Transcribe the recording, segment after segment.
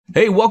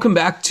Hey, welcome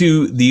back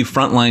to the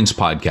Frontlines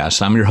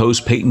podcast. I'm your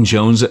host, Peyton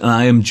Jones, and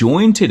I am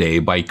joined today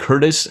by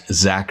Curtis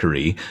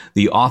Zachary,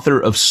 the author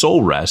of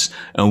Soul Rest.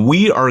 And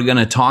we are going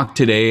to talk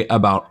today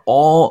about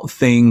all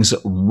things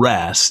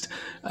rest,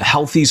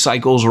 healthy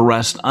cycles of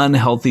rest,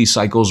 unhealthy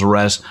cycles of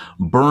rest,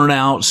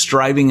 burnout,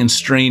 striving and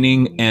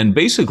straining, and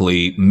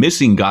basically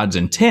missing God's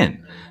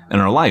intent in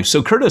our life.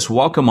 So, Curtis,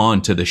 welcome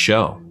on to the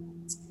show.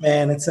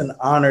 Man, it's an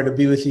honor to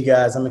be with you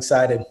guys. I'm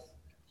excited.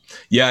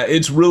 Yeah,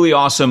 it's really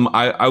awesome.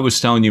 I was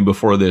telling you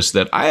before this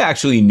that I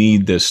actually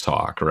need this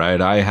talk,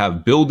 right? I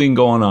have building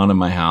going on in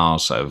my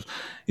house. I've,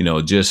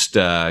 just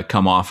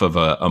come off of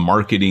a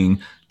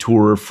marketing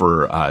tour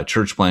for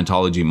Church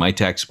Plantology, my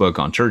textbook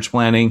on church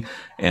planting.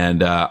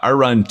 And I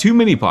run too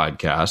many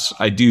podcasts.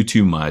 I do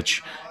too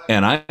much.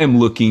 And I am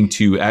looking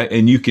to,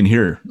 and you can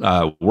hear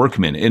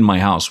workmen in my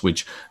house,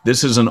 which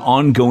this is an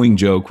ongoing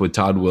joke with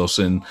Todd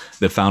Wilson,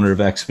 the founder of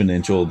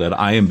Exponential, that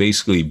I am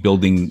basically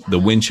building the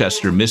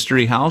Winchester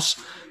Mystery House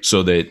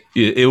so that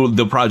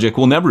the project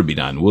will never be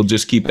done. We'll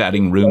just keep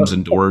adding rooms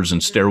and doors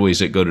and stairways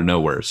that go to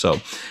nowhere.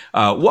 So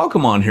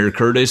welcome on here,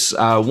 Curtis.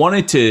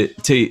 Wanted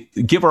to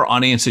give our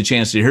audience a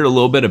chance to hear a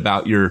little bit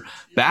about your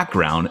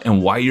background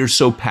and why you're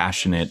so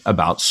passionate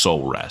about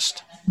soul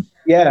rest.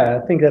 Yeah,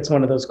 I think that's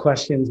one of those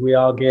questions we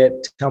all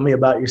get. Tell me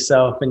about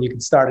yourself, and you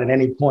can start at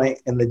any point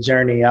in the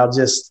journey. I'll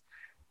just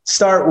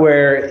start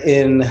where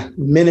in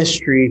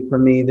ministry, for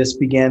me, this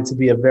began to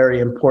be a very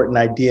important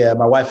idea.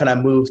 My wife and I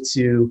moved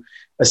to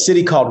a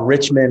city called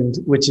Richmond,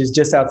 which is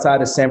just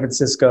outside of San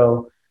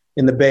Francisco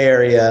in the Bay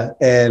Area.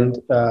 And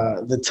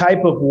the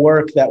type of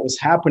work that was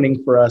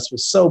happening for us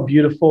was so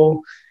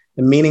beautiful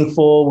and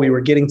meaningful. We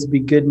were getting to be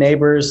good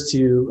neighbors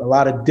to a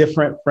lot of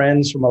different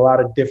friends from a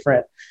lot of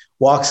different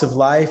walks of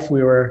life.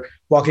 We were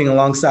walking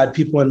alongside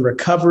people in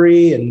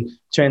recovery and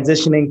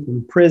transitioning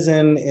from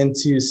prison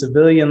into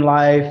civilian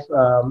life.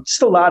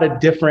 Just a lot of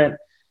different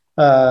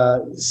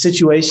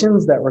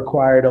situations that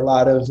required a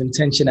lot of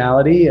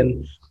intentionality.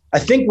 And I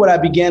think what I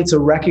began to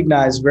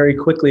recognize very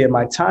quickly in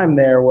my time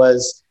there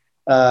was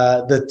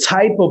the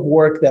type of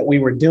work that we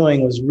were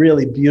doing was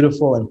really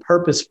beautiful and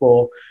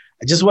purposeful.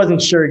 I just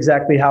wasn't sure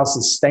exactly how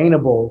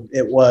sustainable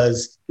it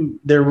was.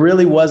 There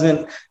really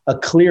wasn't a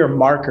clear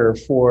marker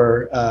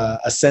for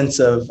a sense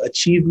of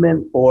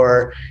achievement,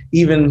 or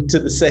even to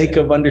the sake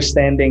of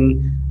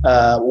understanding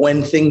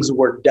when things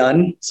were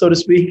done, so to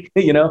speak,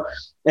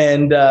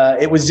 And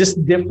it was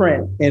just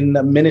different in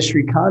the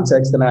ministry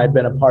context than I had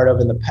been a part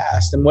of in the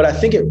past. And what I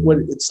think what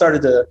it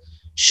started to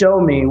show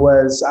me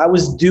was I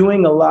was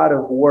doing a lot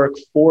of work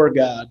for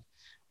God.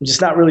 I'm just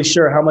not really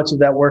sure how much of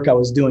that work I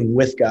was doing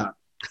with God.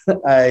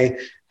 I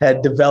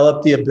had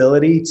developed the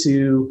ability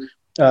to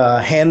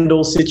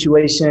handle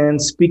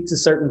situations, speak to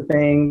certain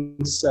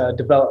things,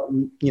 develop,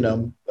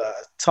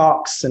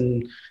 talks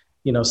and,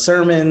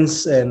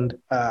 sermons. And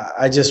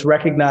I just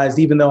recognized,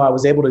 even though I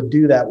was able to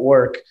do that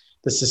work,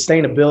 the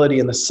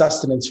sustainability and the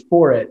sustenance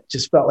for it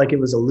just felt like it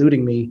was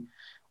eluding me.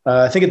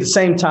 I think at the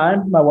same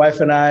time, my wife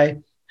and I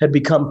had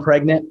become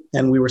pregnant,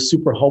 and we were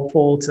super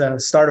hopeful to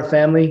start a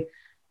family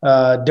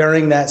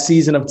during that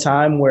season of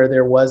time where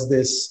there was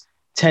this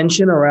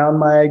tension around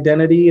my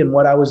identity and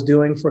what I was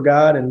doing for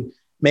God, and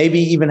maybe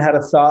even had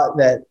a thought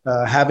that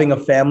having a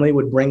family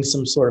would bring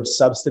some sort of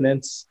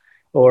sustenance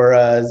or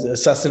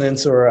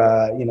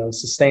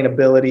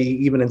sustainability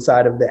even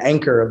inside of the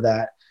anchor of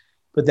that.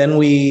 But then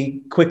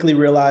we quickly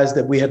realized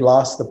that we had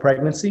lost the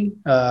pregnancy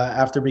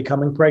after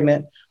becoming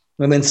pregnant,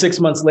 and then 6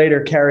 months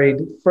later carried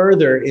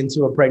further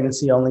into a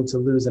pregnancy only to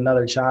lose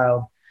another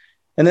child.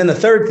 And then the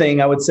third thing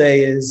I would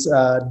say is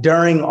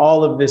during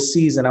all of this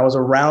season, I was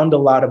around a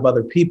lot of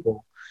other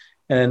people,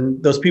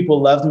 and those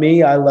people loved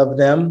me. I loved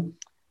them,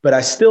 but I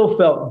still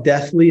felt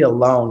deathly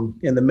alone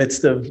in the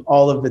midst of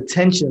all of the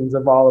tensions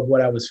of all of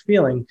what I was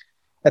feeling.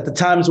 At the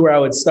times where I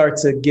would start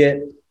to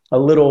get a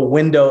little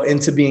window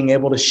into being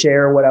able to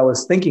share what I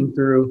was thinking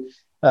through,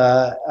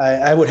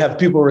 I would have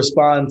people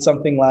respond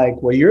something like,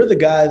 well, you're the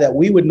guy that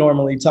we would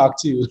normally talk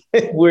to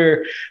if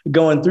we're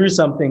going through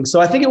something.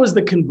 So I think it was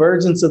the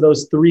convergence of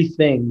those three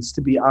things,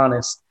 to be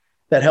honest,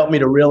 that helped me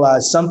to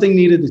realize something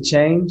needed to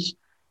change.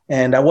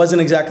 And I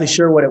wasn't exactly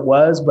sure what it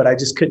was, but I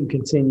just couldn't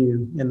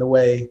continue in the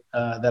way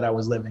that I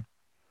was living.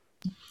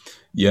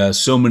 Yeah,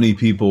 so many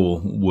people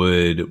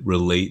would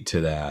relate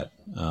to that.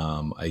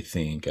 I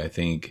think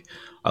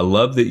I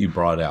love that you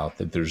brought out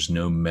that there's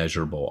no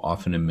measurable,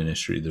 often in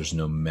ministry, there's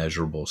no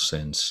measurable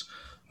sense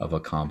of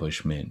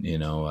accomplishment.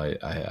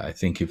 I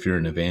think if you're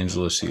an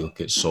evangelist, you look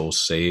at souls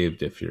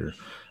saved. If you're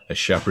a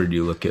shepherd,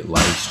 you look at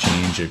lives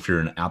changed. If you're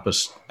an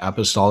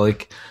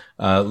apostolic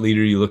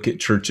leader, you look at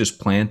churches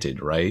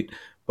planted, right?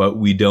 But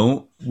we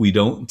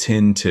don't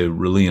tend to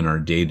really in our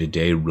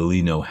day-to-day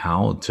really know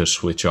how to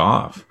switch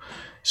off.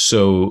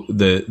 So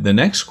the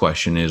next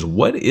question is,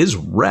 what is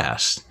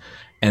rest,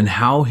 and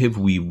how have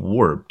we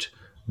warped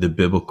the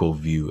biblical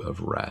view of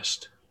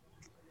rest?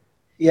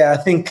 Yeah, I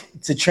think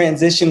to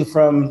transition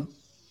from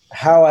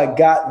how I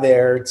got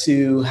there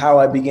to how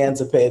I began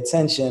to pay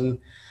attention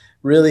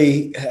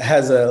really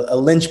has a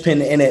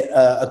linchpin in it,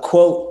 a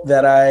quote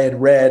that I had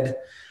read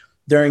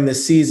during the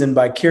season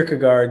by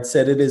Kierkegaard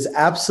said, "It is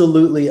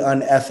absolutely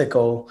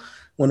unethical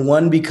when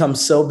one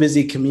becomes so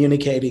busy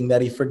communicating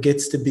that he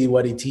forgets to be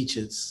what he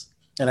teaches."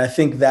 And I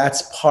think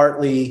that's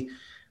partly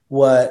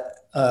what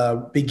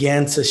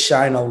began to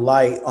shine a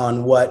light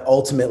on what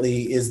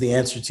ultimately is the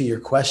answer to your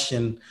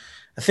question.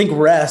 I think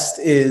rest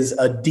is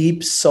a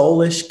deep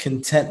soulish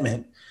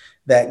contentment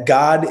that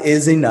God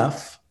is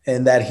enough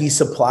and that he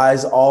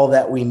supplies all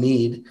that we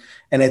need.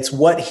 And it's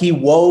what he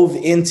wove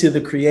into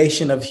the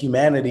creation of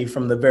humanity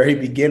from the very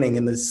beginning.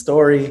 In the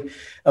story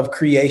of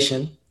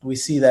creation, we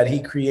see that he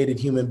created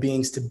human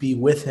beings to be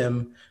with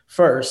him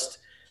first.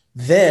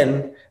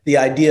 Then the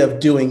idea of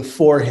doing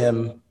for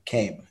him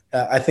came.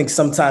 I think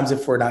sometimes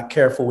if we're not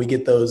careful, we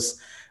get those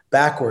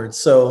backwards.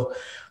 So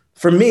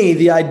for me,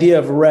 the idea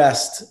of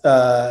rest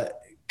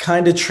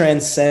kind of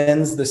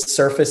transcends the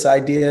surface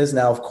ideas.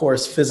 Now, of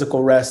course,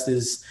 physical rest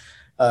is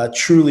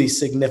truly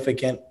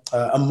significant.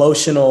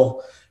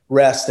 Emotional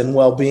rest and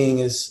well-being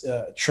is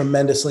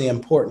tremendously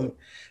important.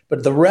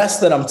 But the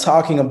rest that I'm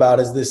talking about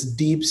is this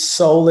deep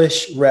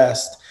soulish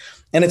rest.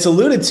 And it's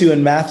alluded to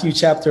in Matthew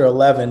chapter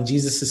 11.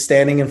 Jesus is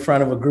standing in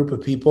front of a group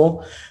of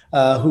people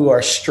who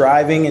are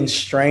striving and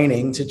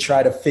straining to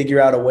try to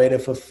figure out a way to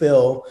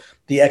fulfill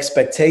the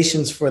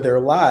expectations for their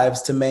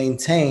lives to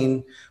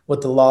maintain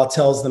what the law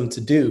tells them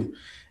to do.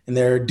 And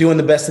they're doing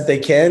the best that they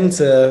can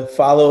to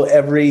follow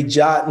every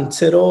jot and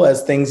tittle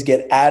as things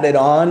get added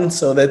on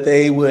so that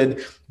they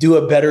would do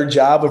a better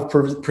job of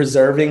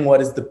preserving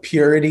what is the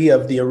purity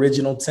of the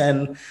original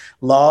 10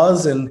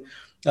 laws. And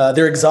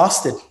they're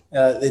exhausted.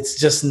 It's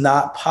just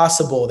not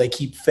possible. They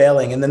keep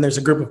failing. And then there's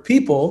a group of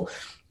people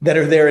that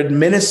are there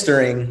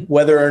administering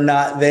whether or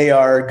not they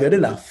are good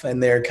enough.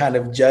 And they're kind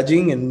of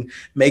judging and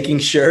making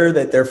sure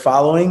that they're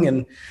following.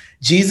 And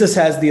Jesus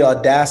has the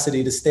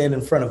audacity to stand in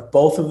front of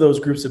both of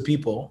those groups of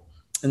people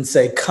and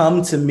say,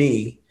 "Come to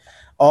me,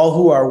 all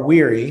who are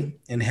weary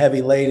and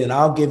heavy laden,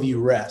 I'll give you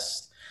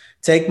rest.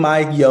 Take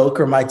my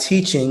yoke or my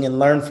teaching and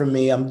learn from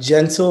me. I'm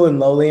gentle and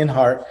lowly in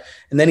heart."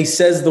 And then he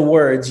says the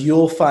words,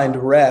 "You'll find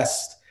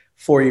rest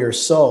for your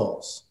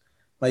souls.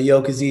 My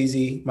yoke is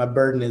easy, my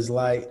burden is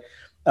light."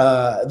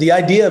 The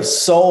idea of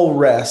soul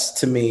rest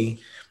to me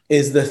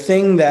is the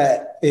thing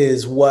that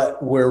is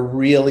what we're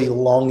really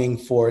longing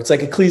for. It's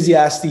like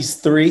Ecclesiastes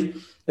 3,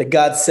 that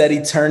God set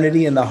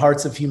eternity in the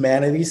hearts of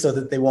humanity so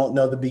that they won't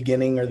know the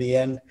beginning or the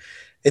end.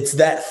 It's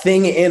that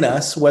thing in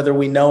us, whether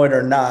we know it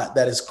or not,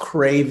 that is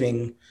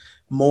craving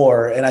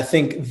more. And I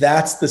think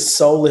that's the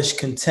soulish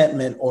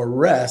contentment or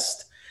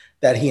rest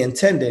that he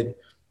intended.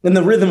 And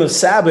the rhythm of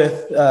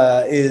Sabbath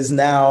is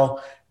now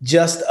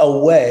just a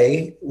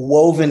way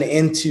woven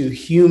into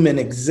human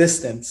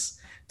existence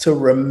to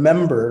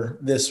remember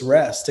this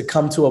rest, to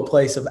come to a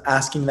place of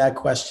asking that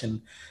question,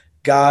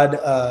 God,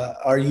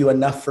 are you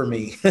enough for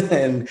me?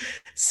 And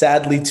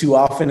sadly, too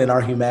often in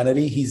our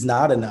humanity, he's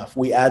not enough.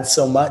 We add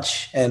so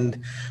much, and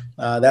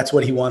that's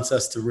what he wants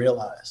us to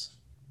realize.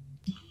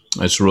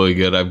 That's really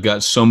good. I've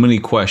got so many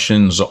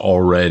questions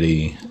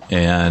already,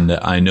 and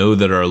I know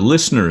that our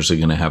listeners are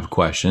going to have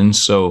questions.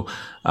 So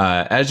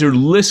as you're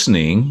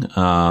listening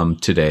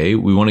today,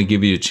 we want to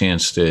give you a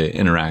chance to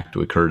interact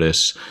with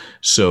Curtis.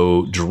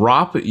 So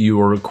drop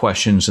your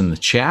questions in the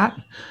chat,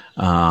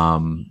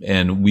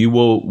 and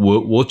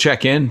we'll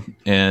check in.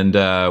 And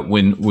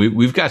when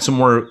we've got some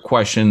more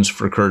questions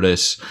for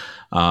Curtis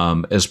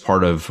as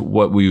part of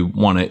what we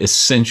want to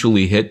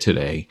essentially hit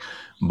today.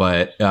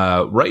 But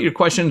write your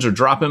questions or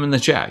drop them in the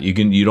chat.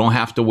 You don't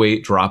have to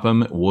wait. Drop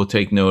them. We'll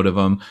take note of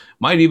them.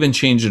 Might even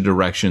change the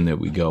direction that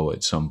we go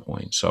at some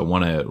point. So I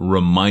want to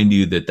remind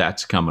you that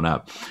that's coming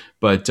up.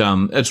 But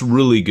that's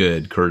really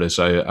good, Curtis.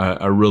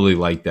 I really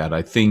like that.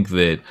 I think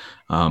that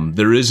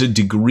there is a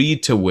degree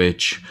to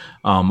which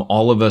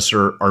all of us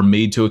are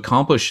made to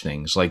accomplish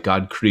things, like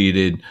God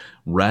created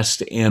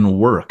rest and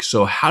work.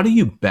 So how do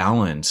you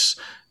balance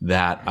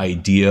that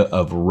idea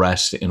of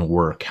rest and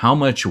work? How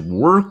much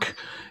work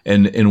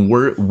and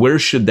where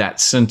should that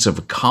sense of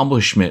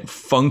accomplishment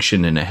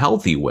function in a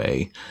healthy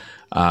way?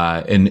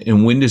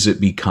 And when does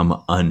it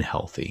become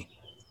unhealthy?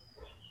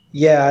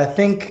 Yeah, I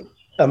think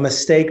a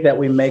mistake that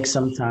we make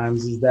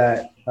sometimes is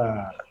that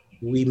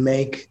we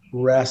make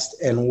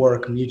rest and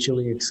work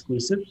mutually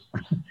exclusive.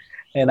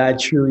 And I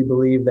truly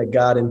believe that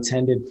God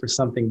intended for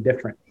something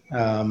different.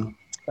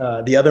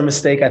 The other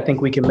mistake I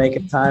think we can make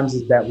at times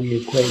is that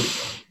we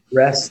equate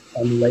rest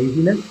and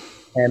laziness.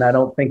 And I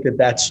don't think that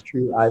that's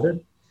true either.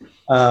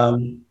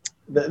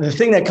 The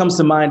thing that comes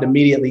to mind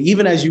immediately,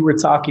 even as you were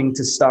talking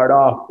to start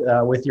off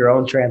with your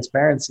own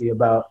transparency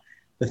about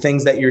the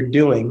things that you're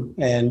doing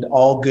and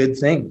all good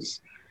things.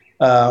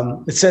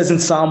 It says in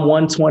Psalm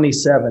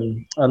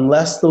 127,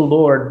 "Unless the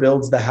Lord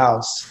builds the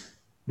house,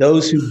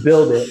 those who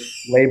build it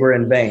labor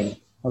in vain.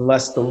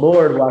 Unless the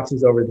Lord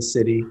watches over the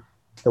city,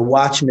 the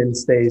watchman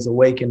stays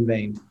awake in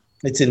vain.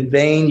 It's in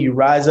vain you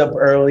rise up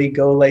early,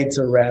 go late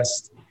to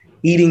rest,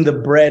 eating the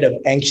bread of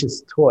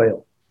anxious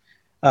toil."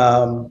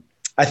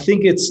 I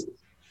think it's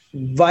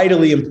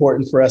vitally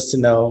important for us to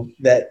know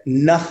that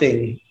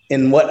nothing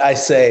in what I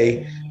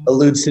say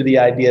alludes to the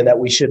idea that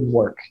we shouldn't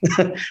work.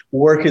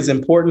 Work is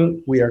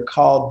important. We are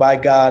called by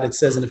God. It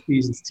says in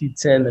Ephesians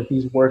 2:10 that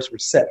these works were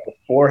set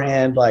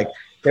beforehand. Like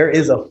there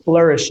is a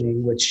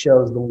flourishing which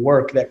shows the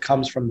work that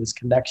comes from this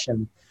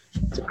connection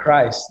to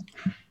Christ.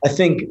 I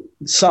think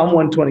Psalm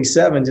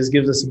 127 just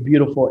gives us a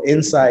beautiful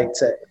insight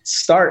to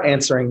start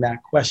answering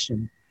that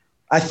question.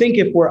 I think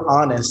if we're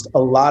honest, a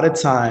lot of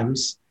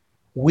times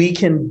we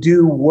can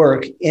do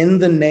work in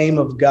the name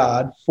of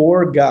God,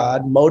 for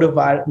God,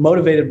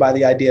 motivated by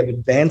the idea of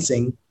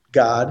advancing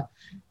God,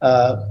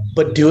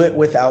 but do it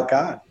without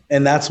God.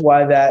 And that's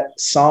why that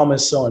psalm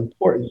is so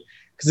important,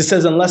 because it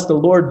says, unless the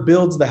Lord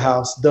builds the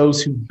house,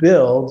 those who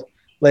build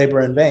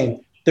labor in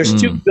vain. There's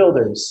two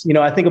builders.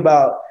 I think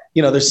about,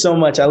 there's so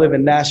much, I live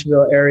in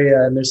Nashville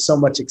area, and there's so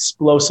much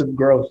explosive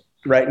growth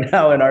right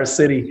now in our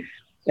city.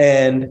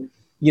 And,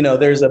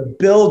 there's a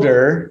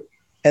builder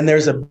and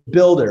there's a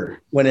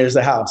builder when there's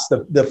a house.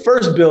 The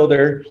first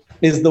builder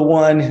is the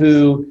one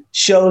who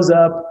shows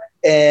up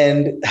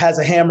and has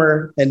a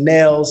hammer and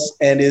nails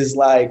and is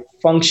like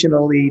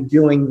functionally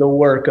doing the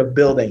work of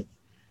building.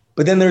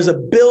 But then there's a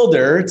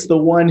builder. It's the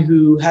one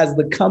who has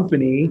the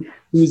company,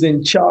 who's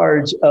in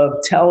charge of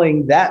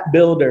telling that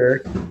builder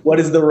what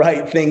is the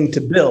right thing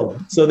to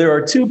build. So there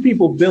are two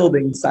people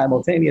building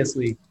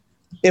simultaneously.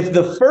 If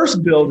the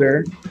first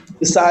builder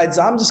decides,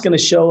 I'm just going to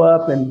show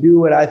up and do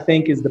what I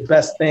think is the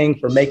best thing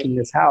for making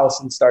this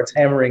house, and starts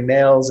hammering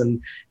nails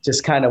and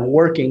just kind of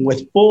working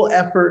with full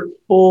effort,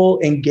 full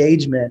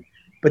engagement,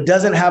 but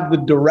doesn't have the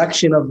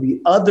direction of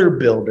the other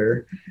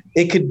builder,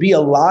 it could be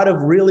a lot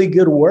of really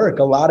good work,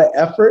 a lot of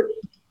effort,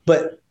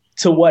 but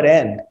to what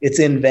end? It's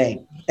in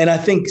vain. And I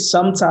think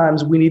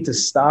sometimes we need to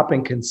stop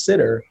and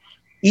consider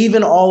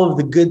even all of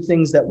the good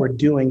things that we're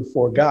doing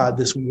for God,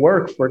 this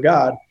work for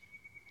God.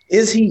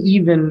 Is he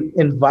even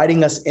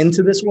inviting us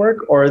into this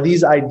work, or are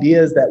these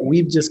ideas that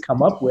we've just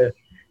come up with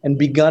and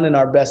begun in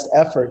our best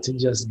effort to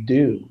just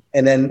do,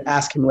 and then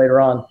ask him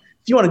later on,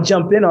 if you want to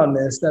jump in on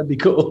this, that'd be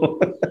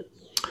cool.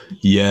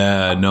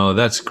 Yeah, no,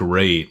 that's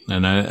great.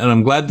 And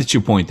I'm glad that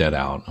you point that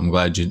out. I'm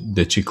glad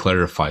that you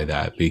clarify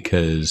that,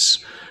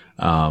 because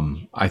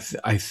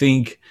I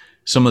think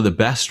some of the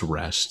best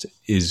rest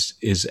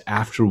is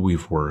after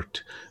we've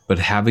worked, but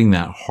having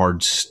that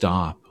hard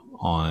stop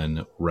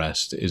on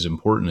rest is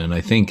important. And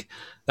I think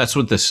that's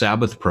what the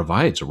Sabbath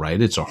provides,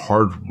 right? It's a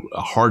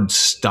hard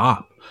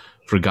stop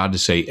for God to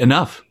say,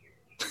 enough,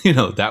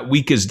 that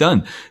week is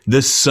done.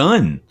 The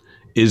sun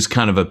is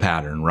kind of a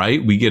pattern, right?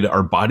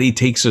 Our body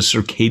takes a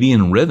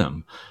circadian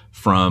rhythm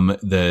from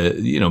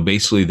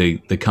basically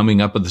the coming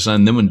up of the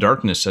sun. Then when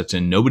darkness sets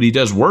in, nobody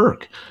does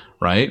work,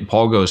 right?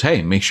 Paul goes,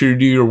 hey, make sure you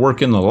do your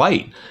work in the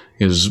light,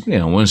 because,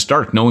 when it's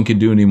dark, no one can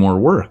do any more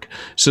work.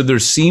 So there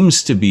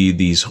seems to be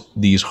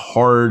these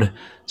hard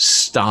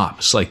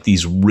stops, like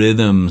these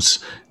rhythms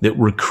that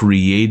were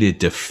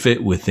created to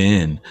fit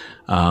within.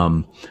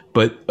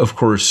 But of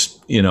course,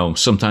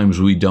 sometimes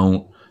we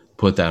don't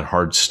put that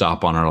hard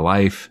stop on our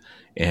life,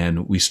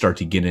 and we start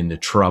to get into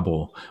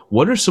trouble.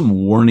 What are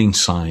some warning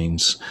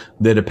signs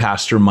that a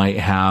pastor might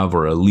have,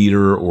 or a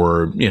leader,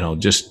 or,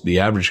 just the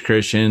average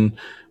Christian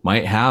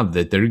might have,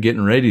 that they're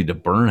getting ready to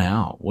burn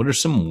out? What are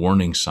some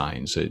warning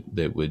signs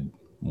that would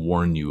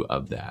warn you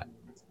of that?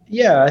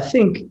 Yeah, I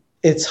think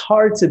it's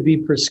hard to be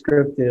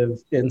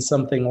prescriptive in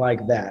something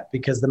like that,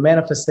 because the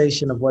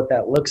manifestation of what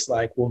that looks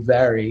like will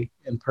vary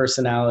in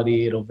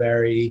personality. It'll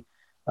vary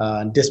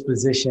in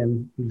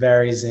disposition,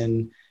 varies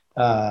in,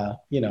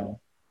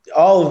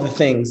 all of the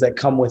things that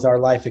come with our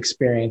life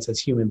experience as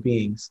human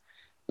beings.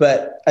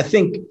 But I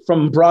think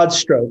from broad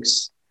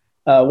strokes,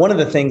 one of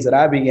the things that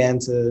I began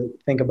to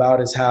think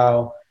about is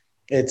how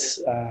it's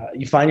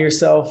you find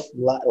yourself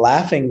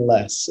laughing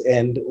less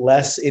and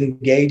less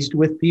engaged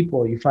with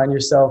people. You find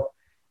yourself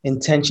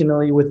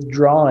intentionally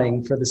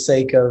withdrawing for the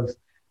sake of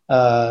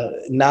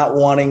not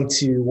wanting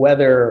to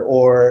weather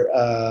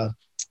or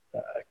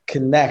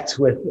connect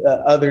with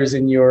others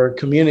in your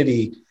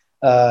community.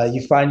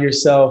 You find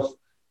yourself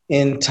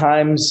in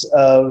times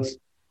of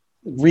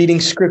reading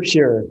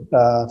scripture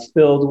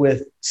filled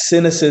with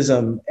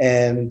cynicism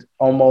and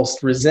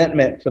almost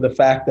resentment for the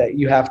fact that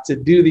you have to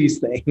do these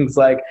things.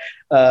 Like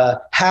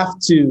have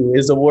to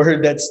is a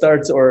word that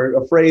starts, or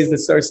a phrase that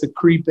starts to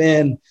creep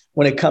in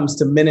when it comes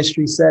to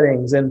ministry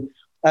settings. And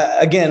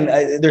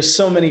there's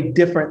so many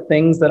different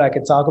things that I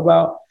could talk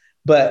about,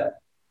 but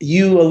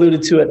you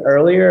alluded to it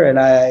earlier, and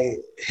I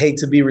hate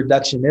to be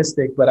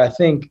reductionistic, but I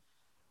think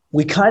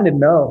we kind of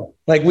know,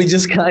 we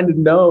just kind of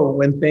know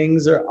when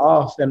things are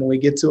off, and we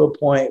get to a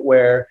point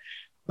where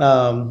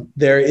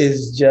there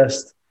is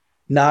just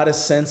not a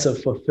sense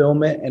of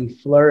fulfillment and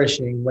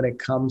flourishing when it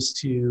comes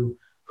to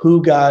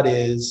who God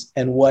is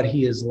and what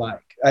he is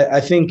like.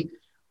 I think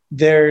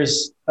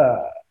there's,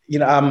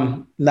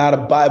 I'm not a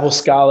Bible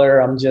scholar.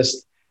 I'm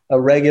just a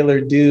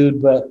regular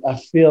dude, but I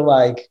feel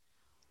like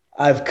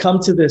I've come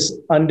to this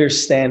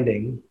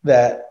understanding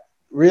that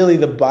really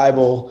the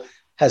Bible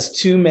has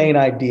two main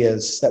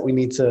ideas that we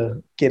need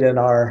to get in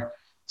our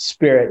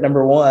spirit.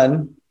 Number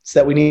one is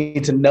that we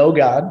need to know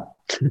God.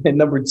 And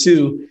number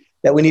two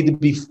that we need to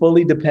be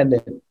fully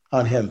dependent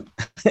on him.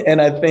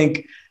 And I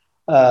think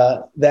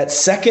that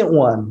second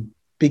one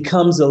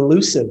becomes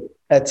elusive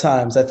at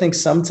times. I think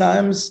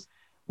sometimes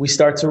we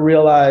start to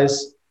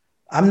realize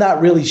I'm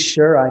not really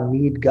sure I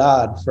need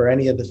God for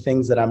any of the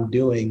things that I'm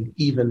doing,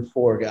 even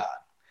for God.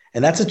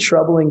 And that's a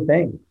troubling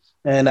thing.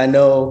 And I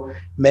know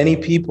many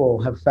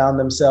people have found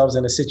themselves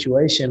in a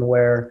situation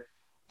where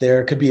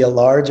there could be a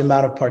large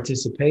amount of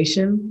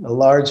participation, a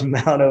large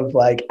amount of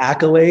like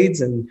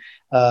accolades and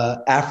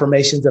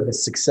affirmations of a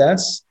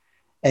success,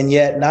 and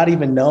yet not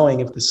even knowing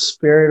if the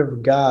Spirit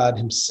of God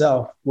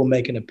himself will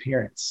make an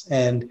appearance.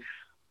 And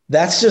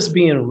that's just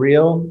being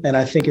real. And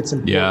I think it's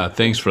important. Yeah,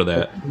 thanks for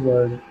that.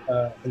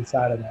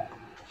 Inside of that.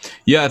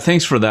 Yeah,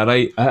 thanks for that.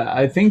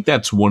 I think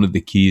that's one of the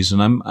keys,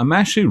 and I'm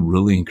actually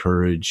really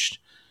encouraged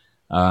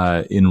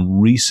in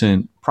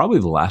recent, probably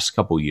the last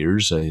couple of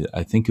years.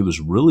 I think it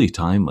was really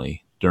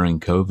timely during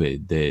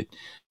COVID that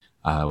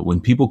when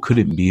people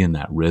couldn't be in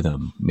that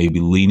rhythm,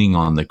 maybe leaning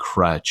on the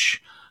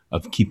crutch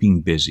of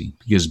keeping busy,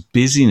 because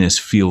busyness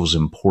feels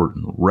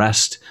important.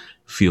 Rest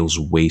feels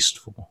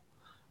wasteful.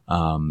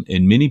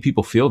 And many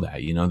people feel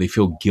that, they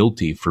feel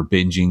guilty for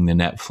binging the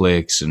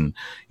Netflix, and,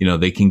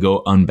 they can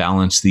go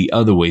unbalanced the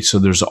other way. So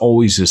there's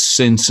always a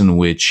sense in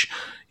which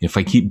if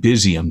I keep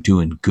busy, I'm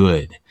doing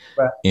good.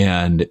 Right.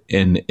 And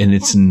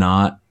it's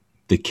not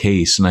the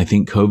case. And I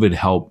think COVID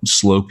helped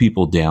slow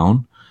people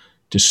down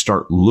to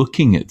start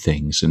looking at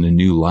things in a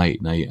new light.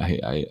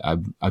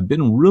 And I've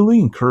been really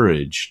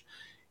encouraged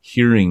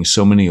hearing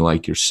so many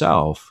like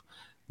yourself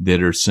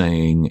that are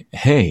saying,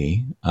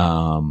 hey,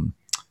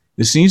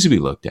 this needs to be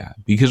looked at,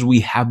 because we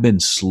have been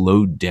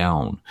slowed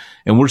down,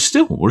 and we're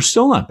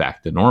still not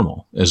back to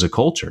normal as a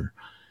culture.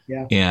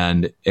 Yeah.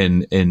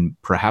 And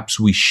perhaps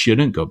we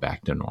shouldn't go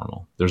back to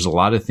normal. There's a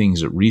lot of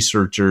things that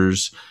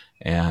researchers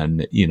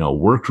and,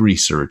 work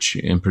research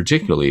in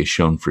particularly has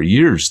shown for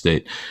years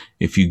that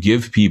if you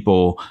give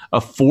people a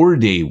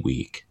 4-day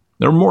week,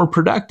 they're more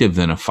productive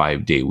than a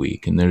 5-day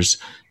week. And there's,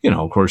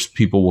 of course,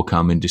 people will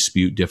come and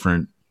dispute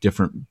different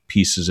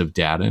pieces of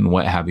data and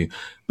what have you.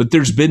 But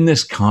there's been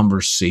this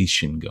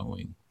conversation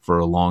going for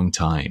a long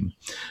time.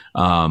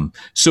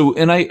 So,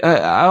 and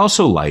I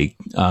also like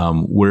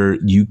where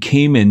you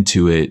came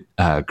into it,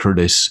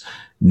 Curtis,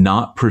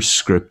 not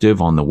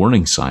prescriptive on the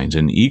warning signs.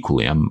 And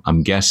equally,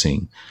 I'm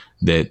guessing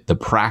that the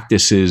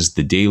practices,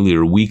 the daily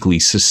or weekly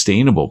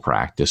sustainable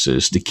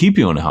practices to keep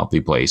you in a healthy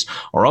place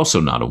are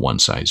also not a one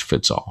size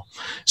fits all.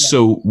 Yeah.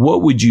 So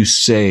what would you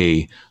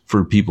say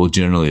for people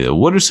generally?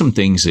 What are some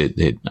things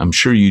that I'm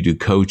sure you do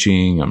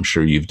coaching? I'm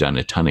sure you've done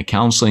a ton of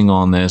counseling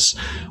on this.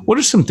 What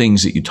are some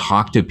things that you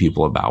talk to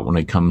people about when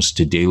it comes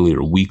to daily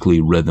or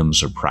weekly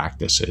rhythms or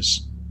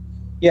practices?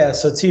 Yeah.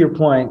 So to your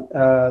point,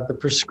 the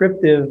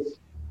prescriptive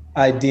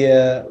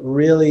idea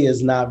really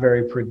is not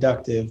very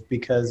productive,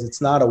 because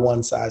it's not a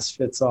one size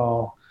fits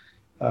all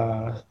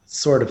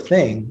sort of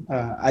thing.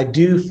 I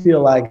do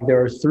feel like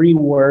there are 3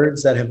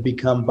 words that have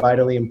become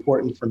vitally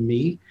important for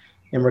me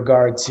in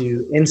regard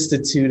to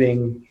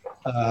instituting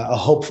a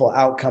hopeful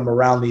outcome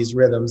around these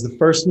rhythms. The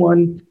first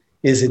one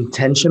is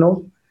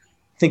intentional.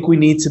 I think we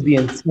need to be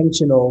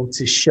intentional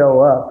to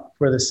show up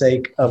for the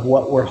sake of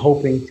what we're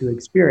hoping to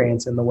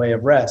experience in the way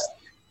of rest.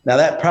 Now,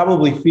 that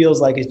probably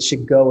feels like it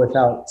should go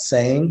without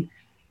saying,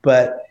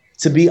 but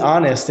to be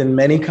honest, in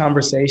many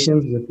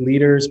conversations with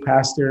leaders,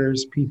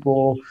 pastors,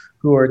 people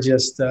who are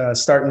just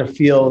starting to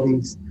feel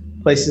these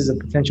places of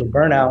potential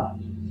burnout,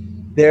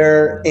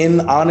 there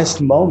in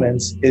honest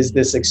moments is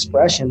this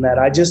expression that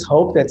I just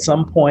hoped at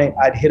some point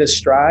I'd hit a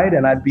stride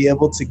and I'd be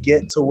able to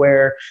get to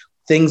where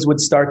things would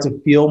start to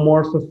feel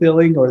more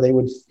fulfilling, or they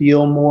would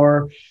feel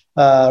more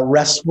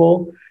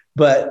restful.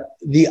 But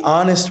the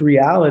honest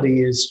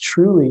reality is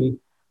truly,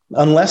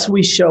 unless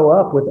we show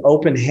up with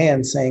open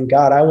hands saying,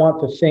 God, I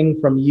want the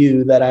thing from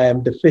you that I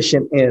am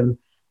deficient in,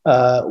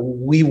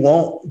 we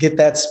won't get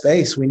that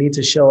space. We need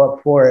to show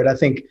up for it. I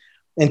think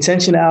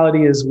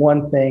intentionality is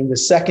one thing. The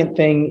second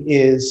thing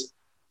is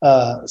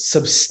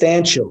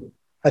substantial.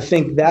 I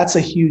think that's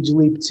a huge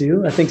leap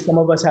too. I think some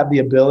of us have the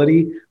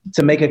ability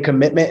to make a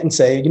commitment and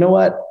say, you know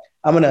what,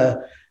 I'm going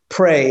to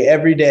pray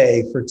every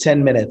day for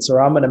 10 minutes,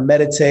 or I'm going to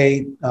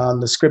meditate on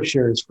the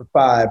scriptures for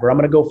 5, or I'm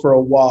going to go for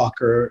a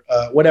walk, or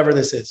whatever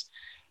this is.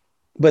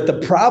 But the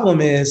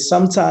problem is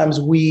sometimes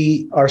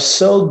we are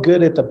so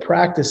good at the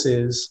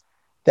practices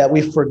that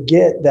we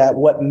forget that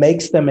what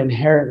makes them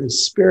inherently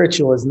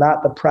spiritual is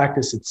not the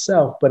practice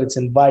itself, but it's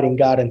inviting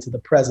God into the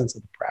presence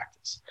of the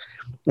practice.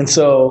 And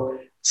so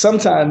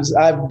sometimes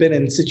I've been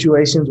in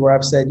situations where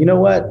I've said, you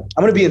know what,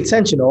 I'm going to be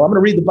intentional. I'm going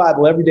to read the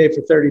Bible every day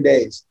for 30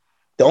 days.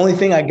 The only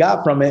thing I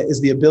got from it is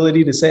the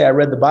ability to say I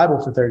read the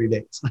Bible for 30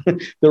 days.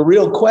 The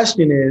real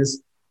question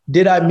is,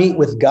 did I meet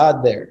with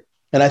God there?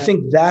 And I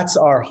think that's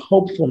our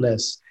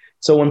hopefulness.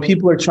 So when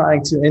people are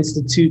trying to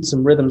institute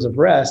some rhythms of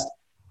rest,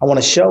 I want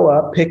to show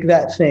up, pick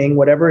that thing,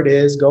 whatever it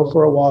is, go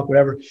for a walk,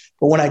 whatever.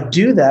 But when I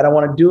do that, I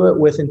want to do it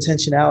with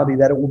intentionality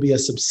that it will be a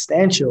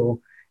substantial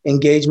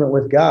engagement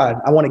with God.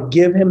 I want to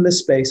give him the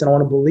space and I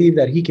want to believe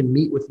that he can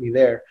meet with me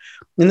there.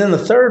 And then the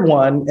third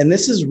one, and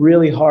this is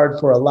really hard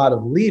for a lot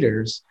of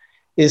leaders,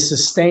 is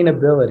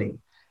sustainability.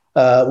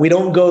 We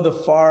don't go the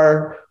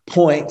far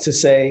point to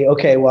say,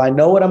 okay, well, I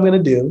know what I'm going to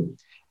do.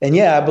 And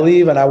yeah, I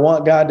believe and I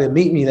want God to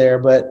meet me there,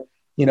 but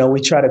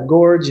we try to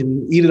gorge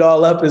and eat it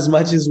all up as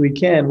much as we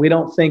can. We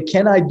don't think,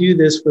 can I do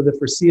this for the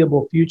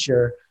foreseeable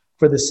future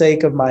for the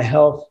sake of my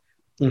health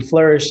and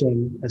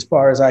flourishing as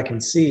far as I can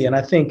see? And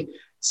I think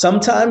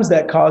sometimes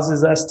that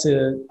causes us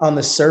to, on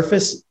the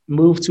surface,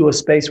 move to a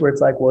space where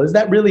it's like, well, is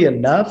that really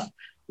enough?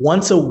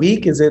 Once a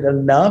week, is it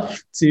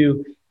enough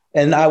to,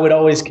 and I would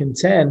always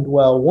contend,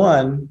 well,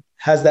 one,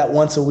 has that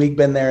once a week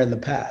been there in the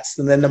past?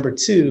 And then number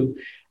two,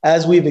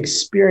 as we've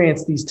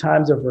experienced these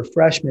times of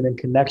refreshment and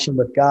connection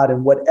with God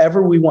and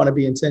whatever we want to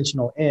be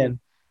intentional in,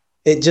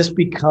 it just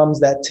becomes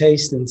that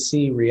taste and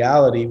see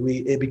reality.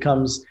 It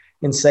becomes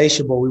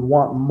insatiable. We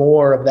want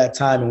more of that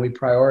time and we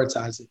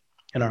prioritize it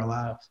in our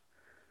lives.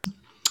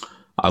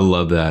 I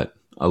love that.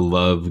 I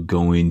love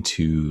going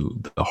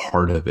to the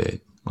heart of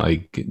it.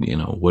 Like,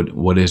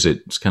 what is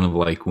it? It's kind of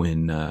like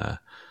when, the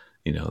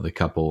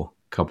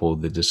couple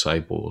of the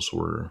disciples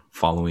were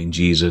following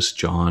Jesus,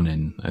 John,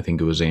 and I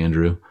think it was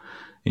Andrew.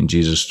 And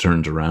Jesus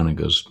turns around and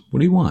goes, what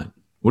do you want?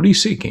 What are you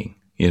seeking?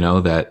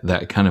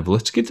 That kind of,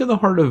 let's get to the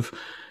heart of,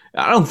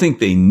 I don't think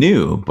they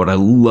knew, but I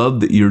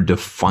love that you're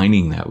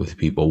defining that with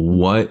people.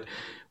 What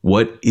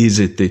is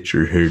it that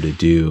you're here to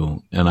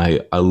do? And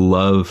I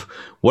love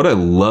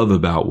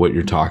about what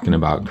you're talking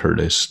about,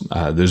 Curtis.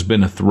 There's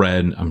been a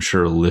thread, I'm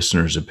sure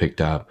listeners have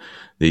picked up,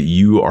 that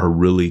you are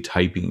really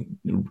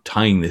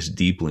tying this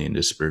deeply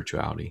into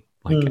spirituality,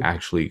 like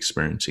actually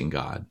experiencing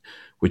God,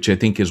 which I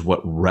think is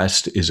what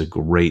rest is a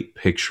great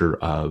picture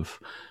of,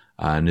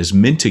 and is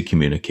meant to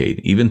communicate.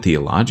 Even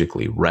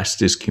theologically,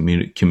 rest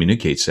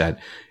communicates that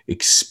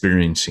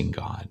experiencing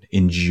God,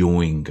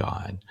 enjoying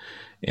God.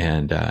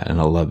 And I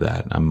love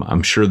that.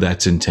 I'm sure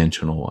that's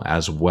intentional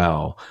as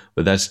well,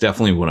 but that's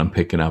definitely what I'm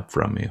picking up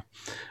from you.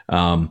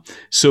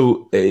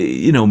 So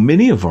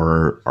many of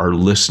our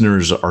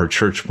listeners are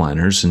church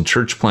planners, and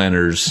church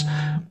planners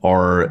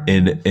are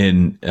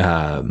an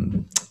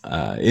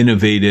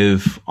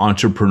innovative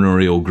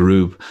entrepreneurial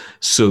group.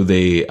 So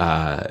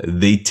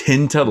they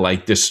tend to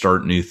like to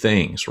start new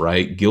things,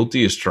 right?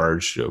 Guilty as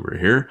charged over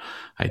here.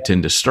 I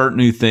tend to start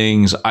new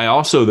things. I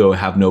also, though,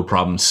 have no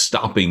problem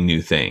stopping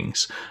new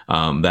things.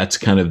 That's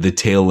kind of the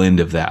tail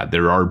end of that.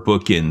 There are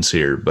bookends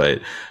here,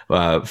 but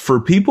for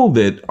people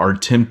that are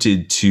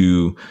tempted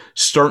to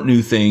start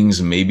new things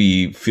and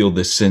maybe feel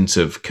this sense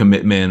of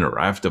commitment, or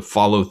I have to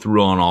follow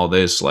through on all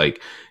this,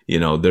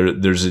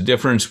 there's a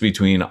difference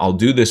between I'll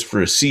do this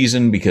for a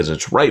season because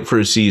it's right for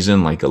a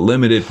season, like a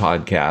limited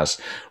podcast,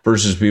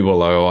 versus people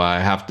like, oh, I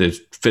have to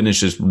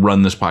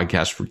run this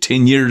podcast for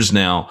 10 years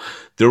now.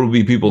 There will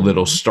be people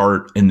that'll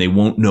start and they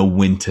won't know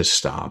when to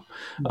stop.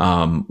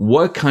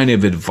 What kind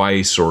of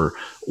advice or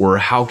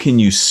how can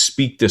you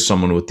speak to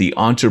someone with the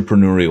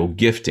entrepreneurial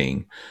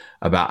gifting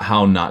about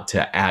how not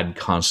to add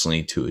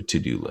constantly to a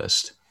to-do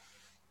list?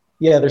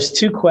 Yeah, there's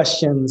two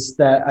questions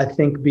that I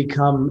think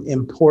become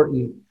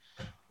important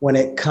when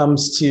it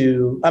comes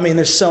to,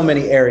 there's so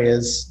many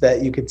areas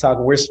that you could talk.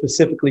 We're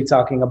specifically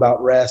talking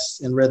about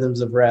rest and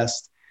rhythms of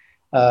rest.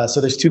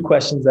 So there's two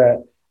questions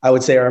that I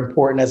would say are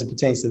important as it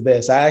pertains to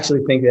this. I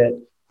actually think that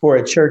for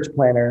a church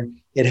planner,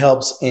 it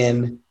helps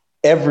in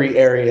every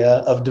area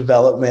of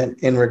development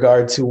in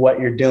regard to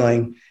what you're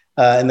doing.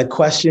 And the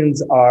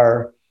questions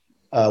are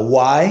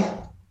why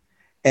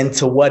and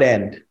to what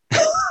end?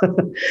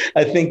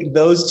 I think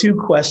those two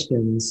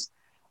questions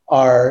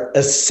are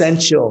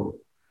essential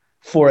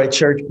for a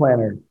church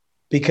planner,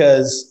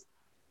 because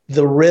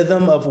the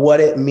rhythm of what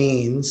it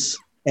means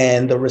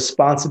and the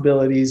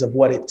responsibilities of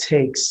what it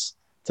takes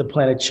to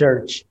plant a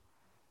church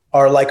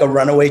are like a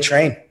runaway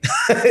train.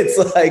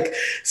 It's like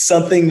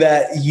something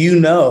that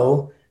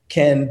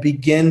can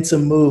begin to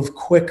move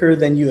quicker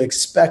than you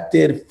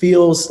expected. It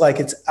feels like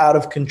it's out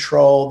of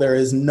control. There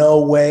is no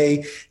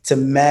way to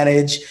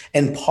manage.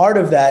 And part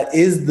of that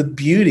is the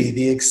beauty,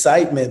 the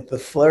excitement, the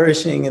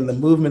flourishing, and the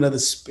movement of the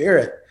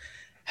Spirit.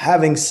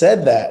 Having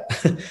said that,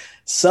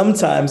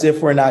 sometimes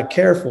if we're not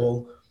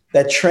careful,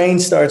 that train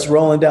starts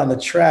rolling down the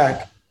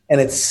track,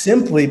 and it's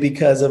simply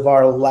because of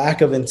our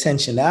lack of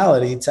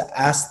intentionality to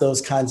ask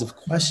those kinds of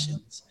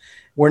questions.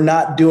 We're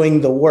not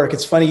doing the work.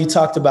 It's funny, you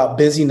talked about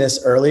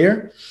busyness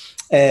earlier.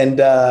 And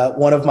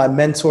one of my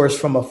mentors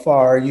from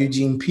afar,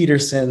 Eugene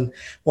Peterson,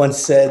 once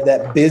said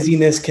that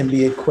busyness can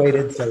be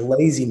equated to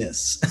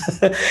laziness.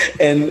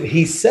 And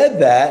he said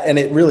that, and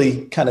it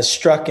really kind of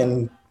struck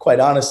and quite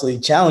honestly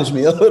challenged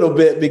me a little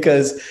bit,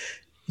 because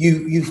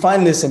you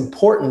find this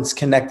importance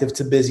connective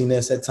to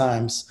busyness at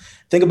times.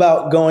 Think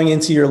about going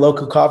into your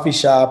local coffee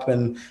shop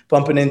and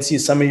bumping into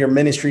some of your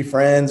ministry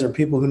friends or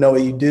people who know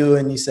what you do.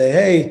 And you say,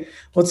 hey,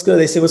 what's good?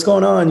 They say, what's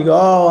going on? You go,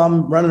 oh,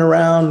 I'm running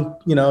around,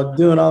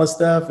 doing all this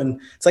stuff. And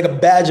it's like a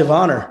badge of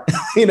honor.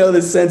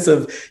 The sense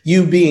of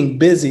you being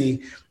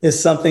busy is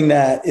something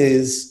that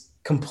is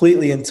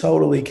completely and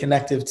totally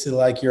connective to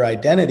like your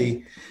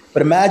identity.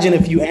 But imagine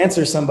if you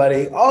answer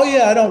somebody, oh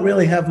yeah, I don't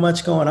really have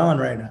much going on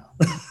right now.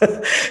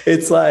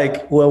 It's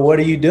like, well, what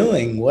are you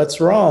doing?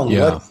 What's wrong?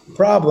 Yeah. What's the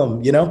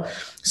problem?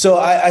 So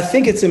I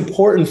think it's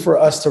important for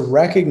us to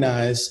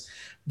recognize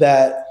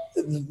that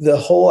the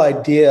whole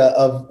idea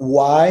of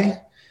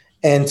why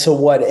and to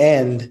what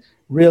end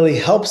really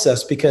helps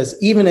us, because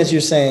even as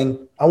you're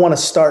saying, I want to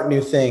start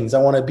new things,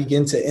 I want to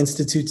begin to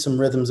institute some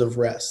rhythms of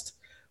rest.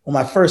 Well,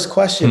 my first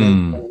question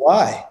is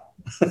why?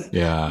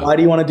 Yeah. Why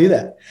do you want to do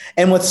that?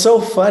 And what's so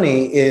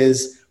funny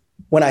is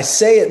when I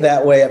say it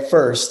that way at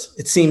first,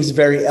 it seems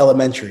very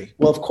elementary.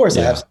 Well, of course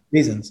I have some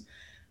reasons,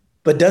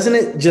 but doesn't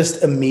it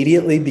just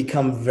immediately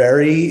become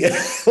very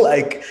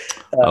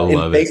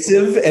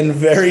invasive and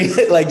very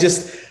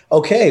just,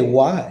 okay,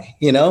 why,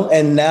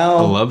 and now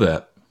I love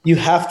that. You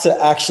have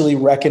to actually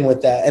reckon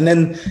with that. And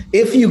then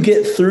if you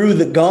get through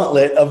the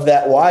gauntlet of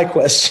that why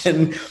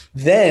question,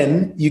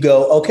 then you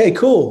go, okay,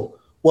 cool.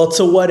 Well,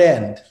 to what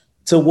end?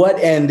 To what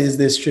end is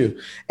this true?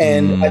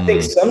 And I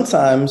think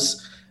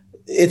sometimes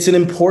it's an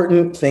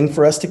important thing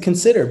for us to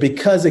consider,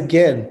 because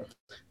again,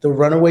 the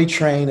runaway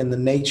train and the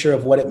nature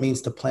of what it means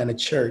to plant a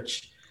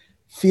church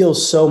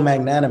feels so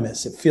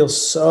magnanimous. It feels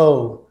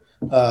so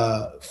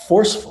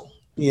forceful.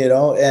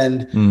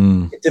 And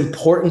it's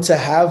important to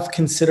have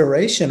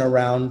consideration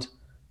around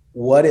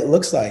what it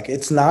looks like.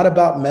 It's not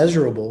about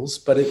measurables,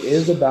 but it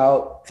is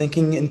about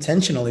thinking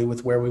intentionally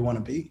with where we want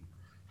to be.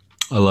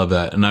 I love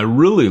that. And I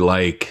really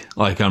like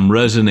I'm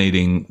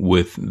resonating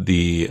with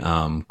the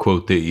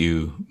quote that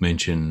you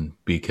mentioned,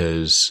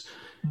 because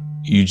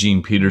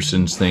Eugene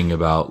Peterson's thing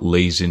about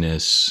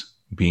laziness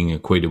being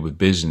equated with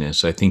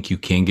busyness, I think you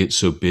can get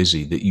so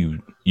busy that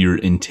your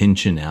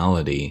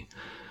intentionality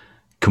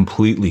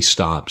completely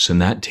stops,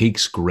 and that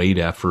takes great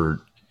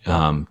effort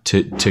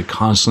to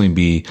constantly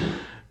be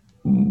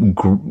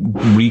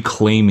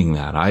reclaiming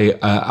that.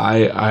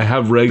 I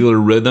have regular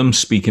rhythms.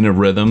 Speaking of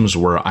rhythms,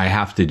 where I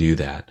have to do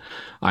that.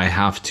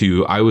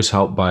 I was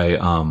helped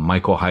by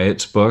Michael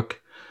Hyatt's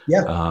book.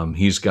 Yeah.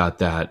 He's got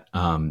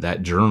that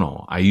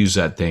journal. I use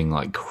that thing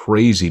like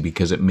crazy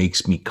because it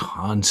makes me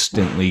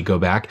constantly go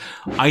back.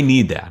 I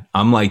need that.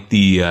 I'm like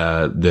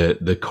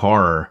the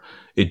car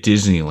at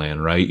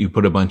Disneyland, right? You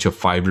put a bunch of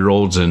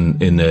 5-year-olds in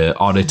the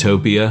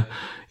Autotopia,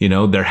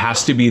 there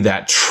has to be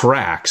that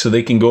track so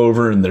they can go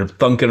over and they're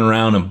thunking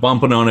around and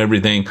bumping on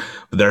everything.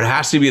 But there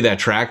has to be that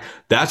track.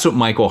 That's what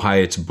Michael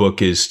Hyatt's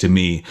book is to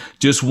me.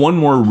 Just one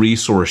more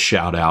resource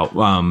shout out.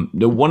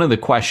 One of the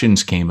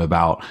questions came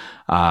about,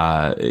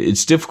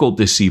 it's difficult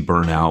to see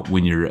burnout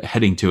when you're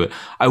heading to it.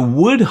 I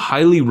would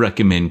highly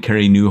recommend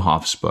Carey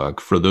Nieuwhof's book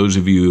for those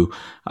of you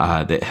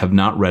that have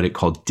not read it,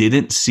 called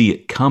Didn't See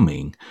It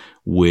Coming,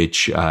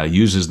 which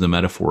uses the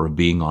metaphor of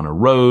being on a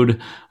road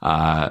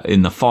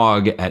in the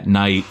fog at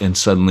night and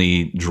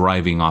suddenly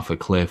driving off a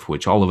cliff,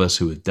 which all of us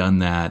who have done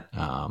that,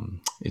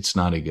 it's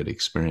not a good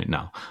experience.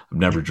 No, I've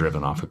never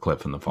driven off a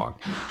cliff in the fog.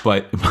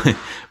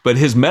 But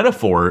his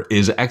metaphor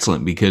is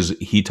excellent, because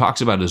he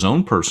talks about his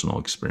own personal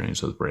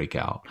experience with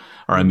burnout.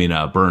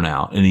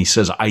 And he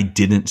says, I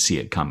didn't see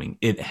it coming.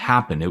 It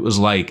happened. It was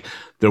like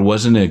there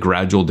wasn't a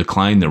gradual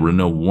decline. There were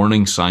no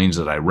warning signs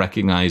that I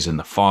recognized in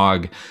the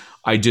fog.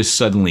 I just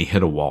suddenly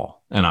hit a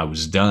wall and I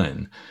was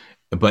done.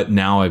 But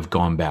now I've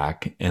gone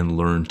back and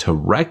learned to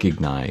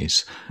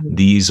recognize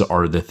these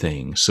are the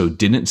things. So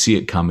Didn't See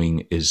It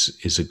Coming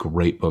is a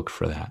great book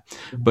for that.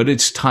 But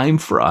it's time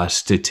for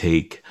us to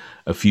take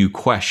a few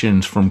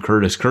questions from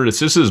Curtis. Curtis,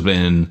 this has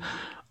been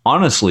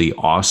honestly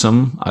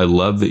awesome. I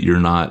love that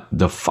you're not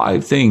the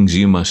 5 things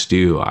you must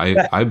do.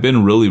 I've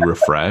been really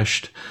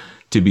refreshed,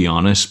 to be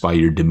honest, by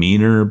your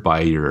demeanor, by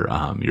your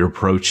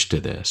approach to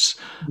this.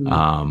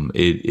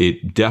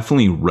 It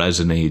definitely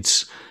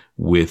resonates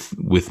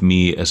with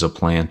me as a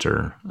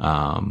planter,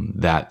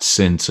 that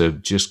sense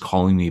of just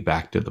calling me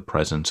back to the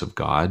presence of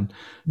God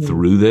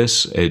through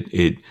this.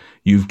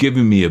 You've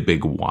given me a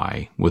big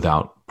why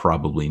without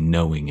probably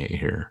knowing it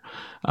here.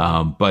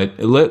 But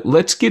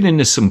let's get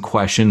into some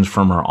questions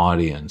from our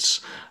audience.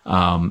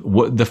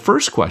 What the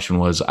first question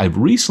was, I've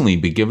recently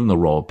been given the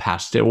role of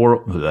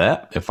pastoral,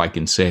 if I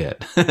can say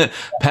it,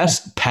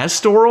 pest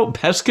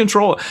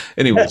control.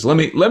 Anyways,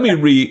 let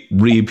me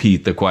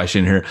repeat the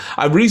question here.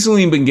 I've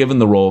recently been given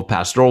the role of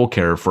pastoral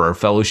care for our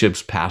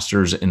fellowship's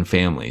pastors and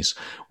families.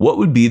 What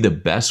would be the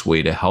best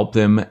way to help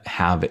them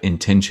have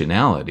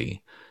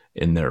intentionality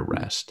in their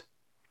rest?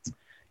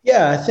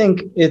 Yeah, I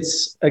think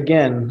it's,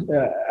 again,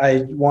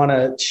 I want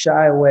to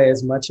shy away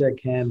as much as I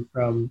can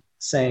from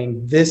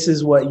saying this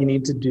is what you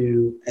need to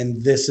do and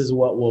this is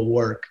what will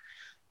work.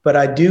 But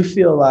I do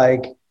feel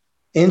like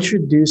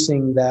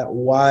introducing that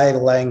why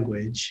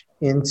language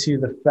into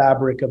the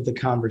fabric of the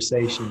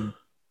conversation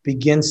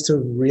begins to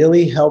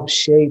really help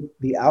shape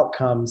the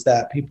outcomes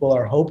that people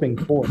are hoping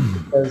for.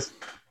 Because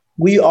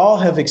we all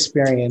have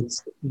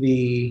experienced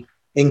the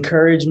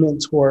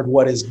encouragement toward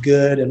what is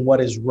good and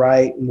what is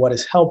right and what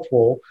is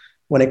helpful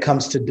when it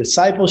comes to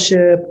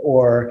discipleship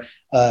or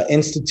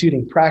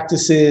instituting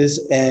practices.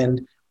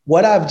 And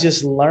what I've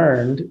just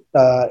learned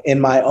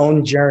in my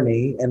own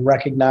journey and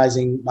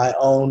recognizing my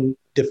own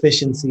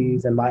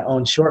deficiencies and my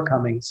own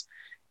shortcomings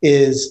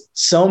is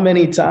so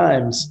many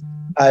times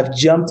I've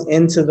jumped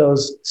into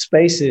those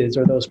spaces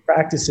or those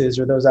practices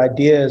or those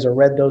ideas or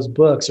read those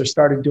books or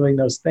started doing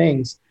those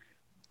things.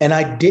 And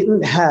I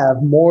didn't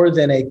have more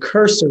than a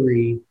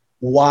cursory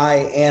why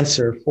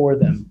answer for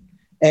them.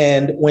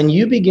 And when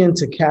you begin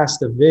to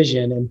cast a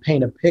vision and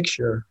paint a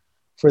picture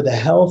for the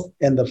health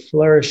and the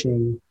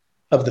flourishing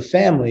of the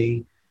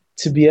family,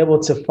 to be able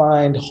to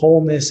find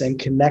wholeness and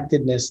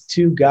connectedness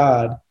to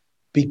God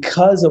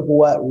because of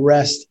what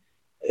rest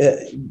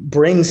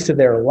brings to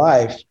their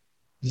life,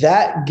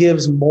 that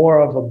gives more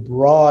of a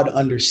broad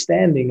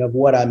understanding of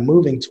what I'm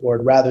moving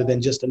toward rather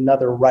than just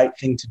another right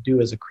thing to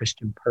do as a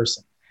Christian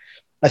person.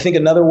 I think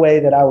another way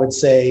that I would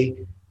say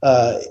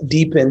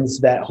deepens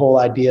that whole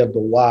idea of the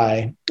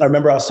why. I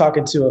remember I was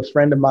talking to a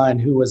friend of mine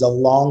who was a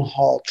long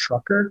haul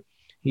trucker.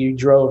 He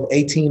drove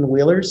 18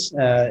 wheelers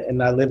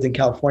and I lived in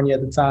California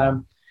at the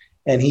time.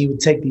 And he would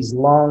take these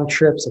long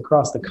trips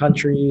across the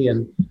country.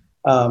 And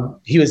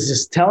he was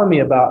just telling me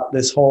about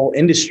this whole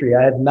industry.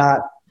 I had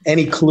not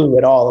any clue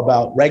at all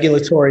about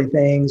regulatory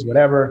things,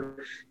 whatever.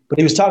 But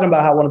he was talking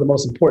about how one of the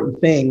most important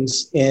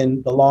things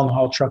in the long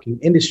haul trucking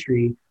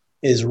industry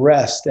is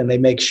rest. And they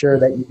make sure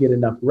that you get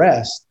enough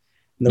rest.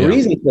 And the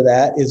reason for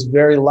that is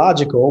very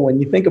logical when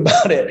you think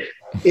about it.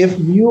 If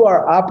you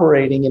are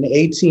operating an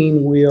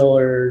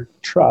 18-wheeler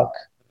truck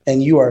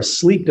and you are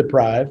sleep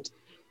deprived,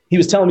 he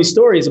was telling me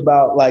stories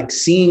about like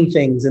seeing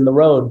things in the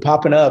road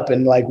popping up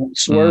and like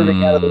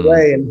swerving out of the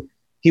way. And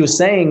he was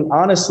saying,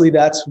 honestly,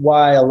 that's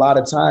why a lot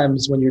of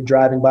times when you're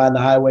driving by on the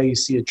highway, you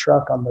see a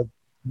truck on the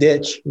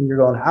ditch and you're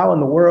going, how in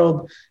the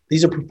world?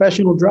 These are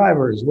professional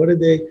drivers. What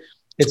did they?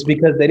 It's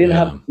because they didn't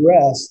have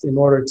rest in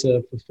order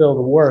to fulfill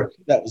the work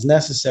that was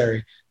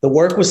necessary. The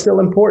work was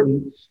still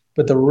important,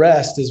 but the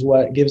rest is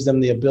what gives them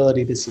the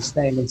ability to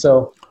sustain. And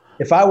so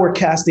if I were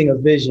casting a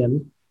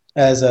vision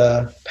as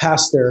a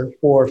pastor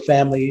for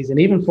families and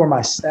even for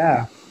my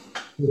staff,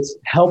 it's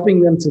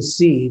helping them to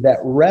see that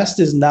rest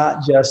is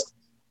not just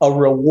a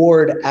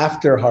reward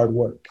after hard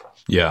work.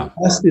 Yeah.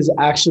 Rest is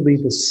actually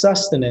the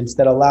sustenance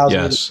that allows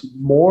me to be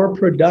more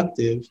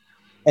productive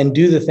and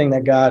do the thing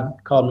that God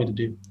called me to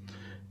do.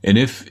 And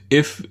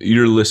if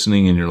you're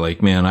listening and you're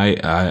like, man,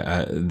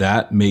 I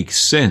that makes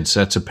sense.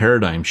 That's a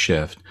paradigm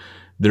shift.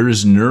 There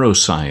is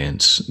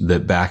neuroscience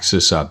that backs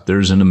this up.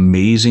 There's an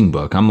amazing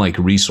book. I'm like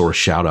resource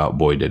shout out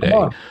boy today.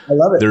 Oh, I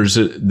love it.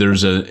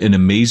 There's an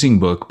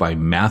amazing book by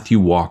Matthew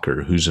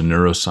Walker, who's a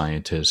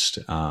neuroscientist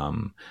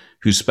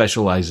who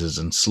specializes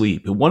in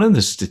sleep. One of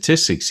the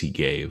statistics he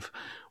gave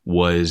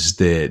was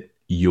that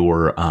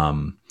your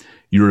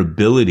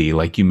ability,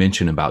 like you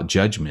mentioned about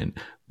judgment,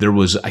 there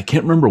was, I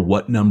can't remember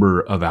what number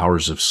of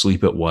hours of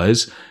sleep it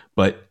was,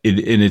 but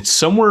it's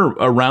somewhere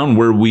around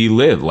where we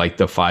live, like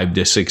the 5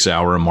 to 6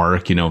 hour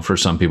mark, for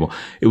some people.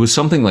 It was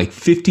something like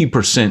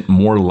 50%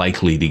 more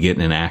likely to get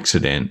in an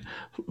accident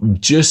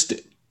just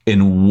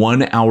in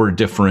 1 hour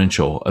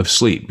differential of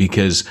sleep,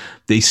 because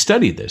they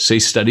studied this. They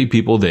studied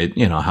people that,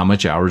 how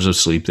much hours of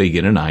sleep they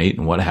get a night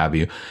and what have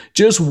you.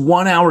 Just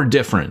 1 hour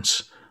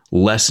difference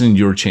lessened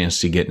your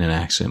chance to get in an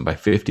accident by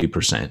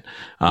 50%.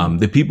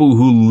 The people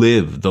who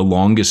live the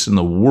longest in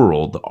the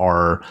world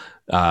are,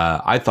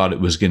 I thought it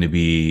was going to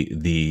be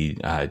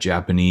the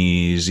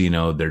Japanese,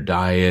 their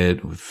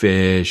diet with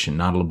fish and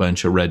not a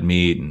bunch of red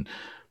meat, and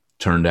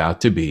turned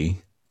out to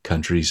be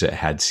countries that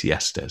had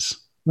siestas,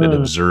 that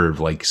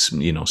observed, like,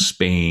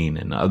 Spain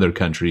and other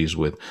countries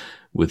with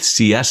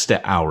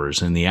siesta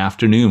hours in the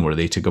afternoon where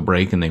they took a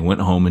break and they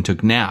went home and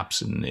took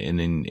naps and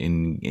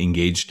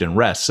engaged in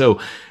rest.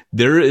 So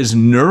there is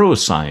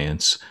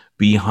neuroscience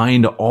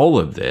behind all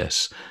of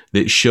this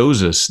that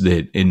shows us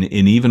that in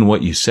even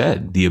what you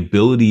said, the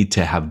ability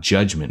to have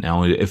judgment.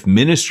 Now, if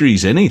ministry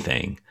is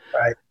anything,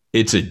 right,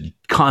 it's a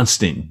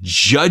constant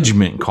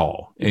judgment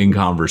call in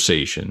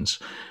conversations.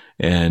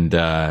 And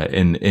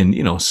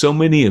so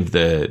many of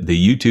the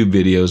YouTube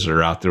videos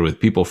are out there with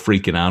people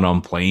freaking out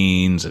on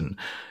planes and,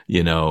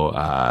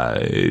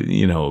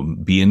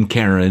 being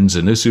Karens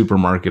in a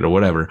supermarket or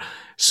whatever.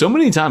 So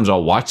many times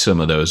I'll watch some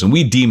of those and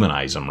we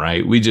demonize them,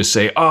 right? We just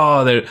say,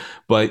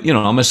 but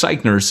I'm a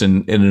psych nurse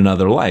in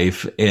another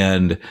life.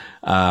 And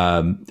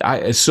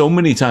so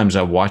many times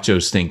I've watched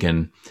those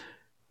thinking,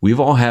 we've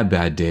all had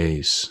bad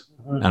days.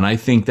 And I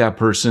think that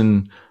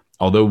person,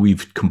 although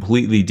we've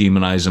completely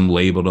demonized them,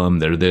 labeled them,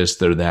 they're this,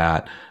 they're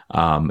that.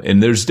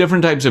 And there's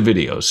different types of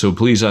videos. So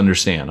please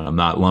understand, I'm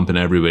not lumping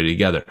everybody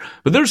together.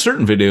 But there's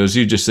certain videos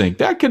you just think,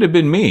 that could have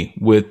been me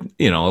with,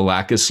 a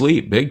lack of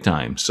sleep, big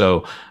time.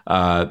 So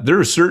there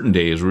are certain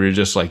days where you're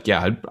just like,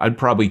 yeah, I'd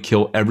probably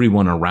kill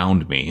everyone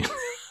around me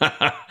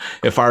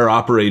if I were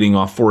operating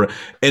off for it.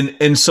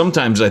 And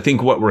sometimes I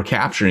think what we're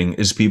capturing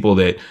is people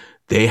that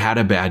they had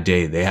a bad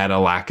day. They had a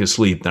lack of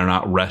sleep. They're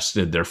not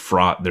rested. They're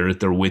fraught. They're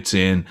at their wits'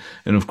 end.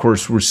 And of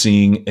course, we're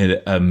seeing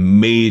a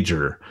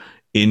major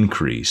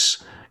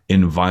increase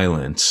in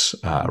violence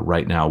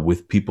right now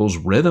with people's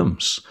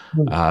rhythms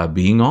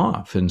being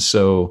off. And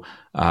so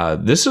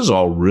this is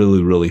all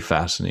really, really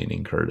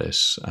fascinating,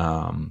 Curtis.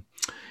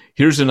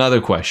 Here's another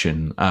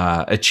question.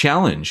 A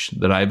challenge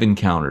that I've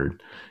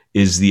encountered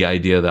is the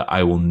idea that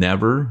I will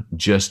never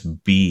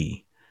just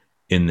be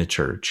in the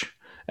church.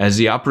 As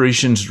the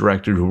operations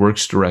director who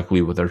works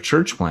directly with our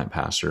church plant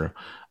pastor,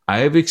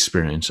 I have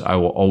experienced I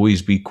will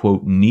always be,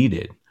 quote,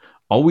 needed,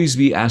 always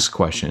be asked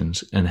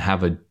questions, and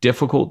have a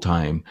difficult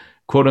time,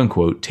 quote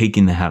unquote,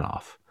 taking the hat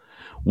off.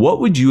 What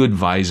would you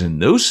advise in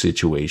those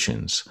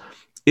situations?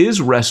 Is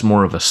rest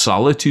more of a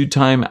solitude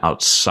time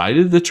outside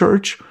of the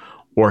church,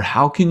 or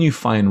how can you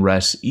find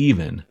rest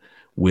even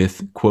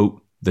with, quote,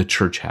 the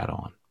church hat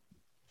on?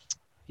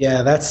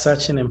 Yeah, that's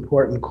such an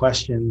important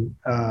question.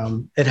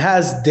 It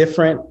has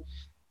different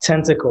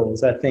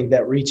tentacles, I think,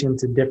 that reach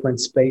into different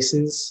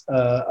spaces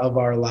of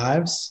our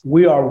lives.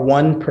 We are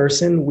one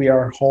person, we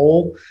are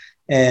whole,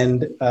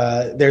 and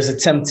there's a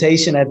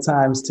temptation at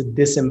times to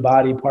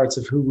disembody parts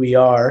of who we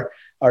are,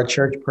 our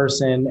church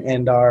person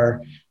and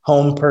our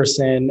home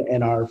person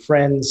and our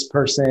friends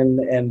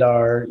person and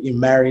our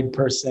married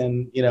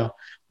person. You know,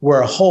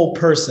 we're a whole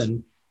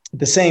person. At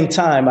the same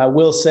time, I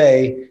will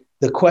say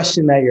the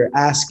question that you're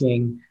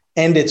asking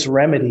and its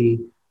remedy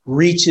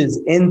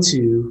reaches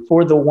into,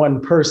 for the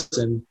one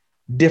person,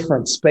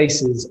 different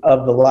spaces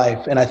of the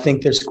life. And I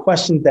think there's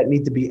questions that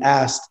need to be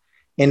asked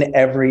in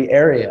every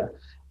area.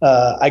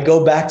 I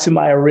go back to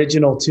my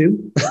original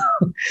two,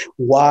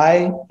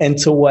 why and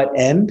to what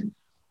end?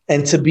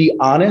 And to be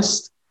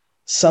honest,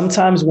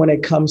 sometimes when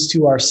it comes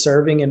to our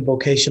serving and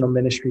vocational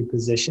ministry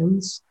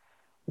positions,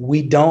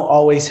 we don't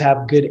always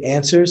have good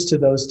answers to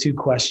those two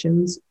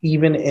questions,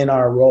 even in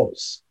our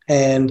roles.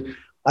 And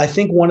I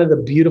think one of the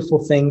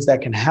beautiful things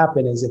that can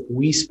happen is if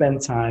we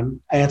spend time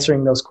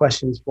answering those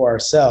questions for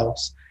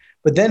ourselves.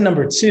 But then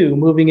number two,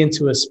 moving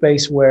into a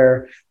space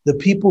where the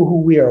people who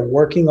we are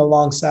working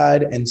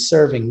alongside and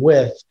serving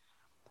with,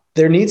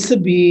 there needs to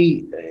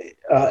be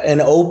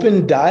an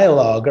open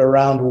dialogue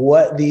around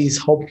what these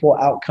hopeful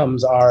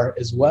outcomes are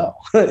as well.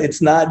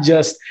 It's not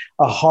just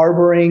a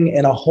harboring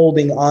and a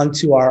holding on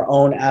to our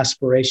own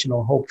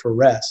aspirational hope for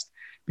rest.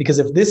 Because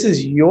if this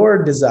is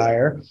your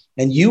desire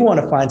and you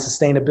want to find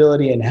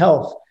sustainability and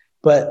health,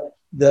 but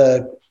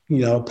the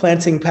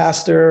planting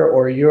pastor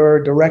or your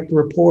direct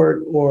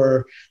report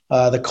or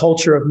the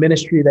culture of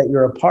ministry that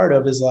you're a part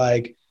of is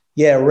like,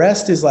 yeah,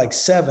 rest is like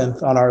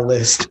seventh on our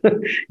list,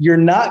 you're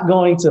not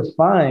going to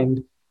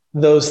find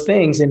those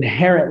things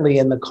inherently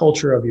in the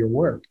culture of your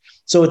work.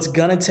 So it's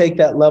going to take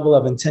that level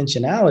of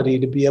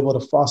intentionality to be able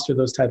to foster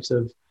those types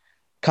of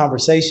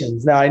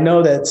conversations. Now, I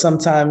know that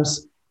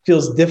sometimes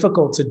feels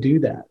difficult to do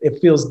that. It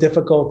feels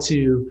difficult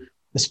to,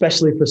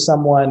 especially for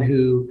someone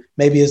who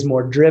maybe is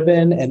more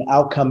driven and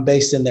outcome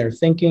based in their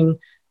thinking,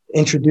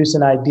 introduce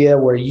an idea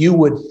where you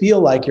would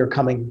feel like you're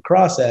coming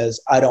across as,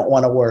 I don't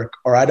want to work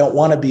or I don't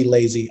want to be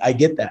lazy. I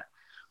get that.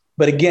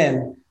 But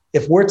again,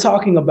 if we're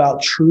talking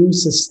about true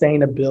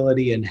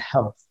sustainability and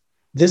health,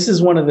 this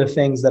is one of the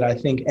things that I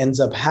think ends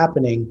up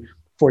happening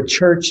for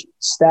church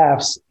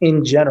staffs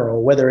in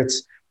general, whether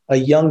it's a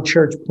young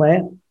church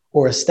plant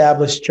or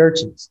established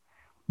churches.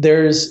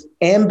 There's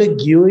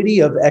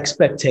ambiguity of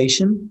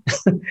expectation,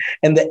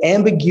 and the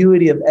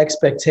ambiguity of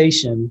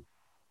expectation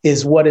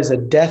is what is a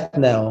death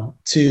knell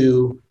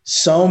to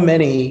so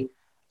many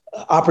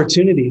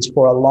opportunities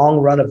for a long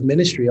run of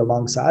ministry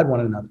alongside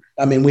one another.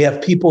 I mean, we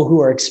have people who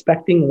are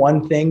expecting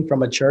one thing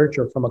from a church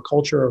or from a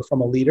culture or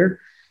from a leader,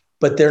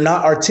 but they're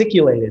not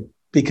articulated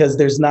because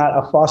there's not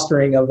a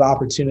fostering of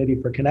opportunity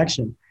for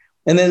connection.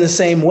 And then the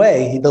same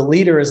way, the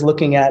leader is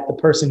looking at the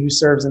person who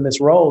serves in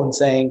this role and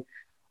saying,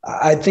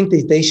 I think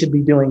that they should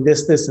be doing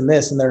this, this, and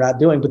this, and they're not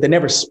doing, but they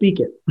never speak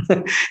it.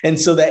 And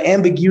so the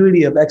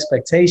ambiguity of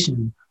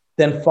expectation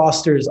then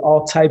fosters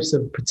all types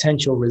of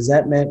potential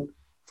resentment,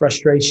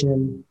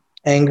 frustration,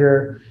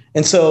 anger.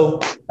 And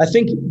so I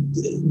think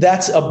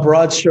that's a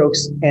broad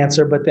strokes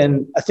answer. But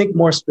then I think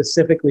more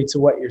specifically to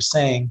what you're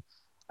saying,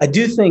 I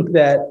do think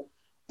that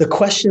the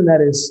question that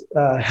has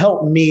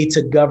helped me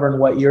to govern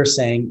what you're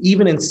saying,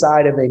 even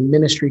inside of a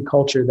ministry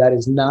culture that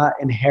is not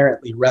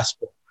inherently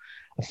restful,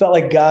 I felt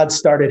like God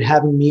started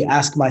having me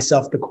ask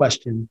myself the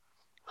question,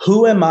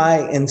 who am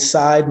I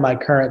inside my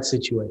current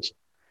situation?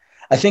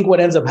 I think what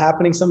ends up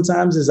happening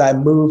sometimes is I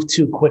move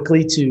too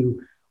quickly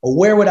to, well,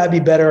 where would I be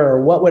better,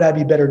 or what would I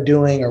be better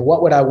doing, or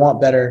what would I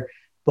want better?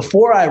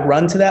 Before I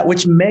run to that,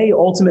 which may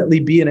ultimately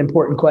be an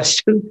important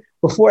question,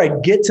 before I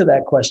get to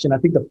that question, I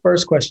think the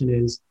first question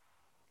is,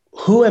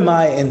 who am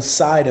I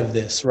inside of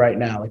this right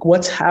now? Like,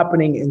 what's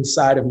happening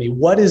inside of me?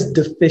 What is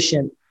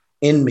deficient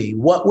in me?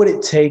 What would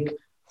it take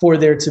for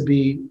there to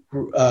be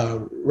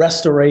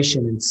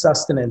restoration and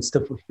sustenance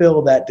to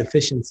fulfill that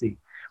deficiency?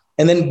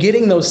 And then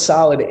getting those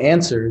solid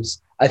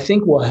answers, I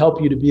think, will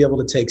help you to be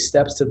able to take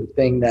steps to the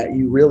thing that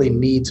you really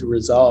need to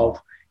resolve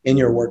in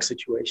your work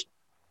situation.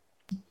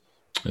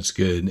 That's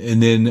good.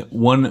 And then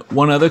one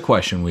other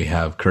question we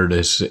have,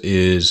 Curtis,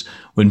 is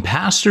when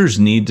pastors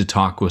need to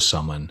talk with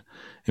someone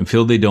and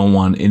feel they don't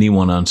want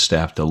anyone on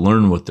staff to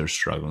learn what they're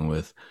struggling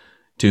with,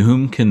 to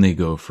whom can they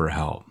go for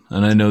help?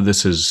 And I know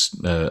this is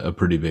a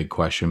pretty big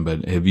question,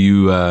 but do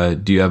you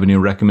have any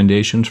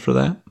recommendations for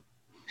that?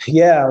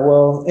 Yeah,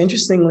 well,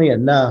 interestingly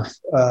enough,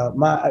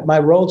 my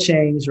role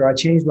changed, or I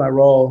changed my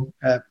role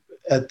at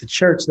the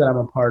church that I'm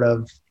a part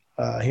of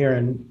here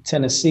in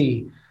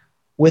Tennessee,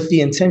 with the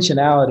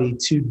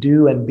intentionality to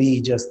do and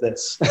be just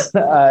this.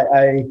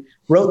 I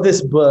wrote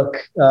this book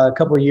a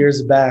couple of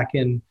years back,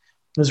 and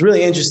it was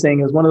really interesting.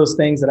 It was one of those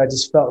things that I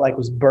just felt like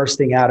was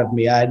bursting out of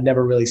me. I had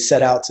never really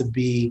set out to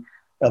be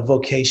a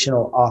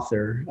vocational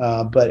author,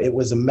 but it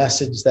was a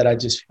message that I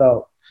just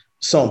felt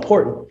so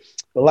important.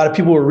 A lot of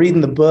people were reading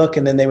the book,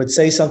 and then they would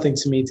say something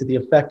to me to the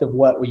effect of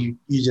what you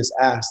just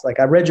asked. Like,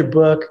 I read your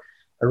book,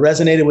 I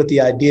resonated with the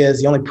ideas.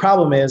 The only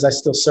problem is I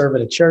still serve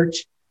at a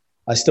church.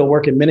 I still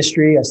work in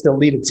ministry. I still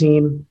lead a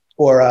team,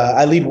 or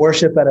I lead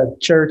worship at a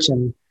church.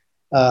 And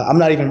I'm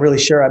not even really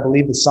sure I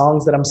believe the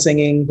songs that I'm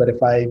singing, but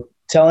if I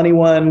tell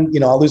anyone,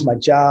 I'll lose my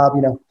job,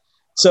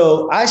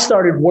 So I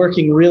started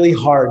working really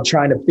hard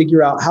trying to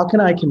figure out how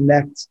can I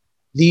connect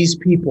these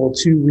people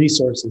to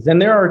resources.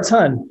 And there are a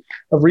ton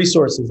of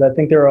resources. I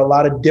think there are a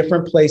lot of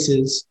different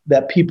places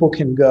that people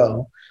can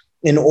go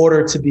in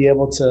order to be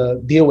able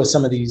to deal with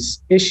some of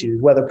these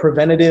issues, whether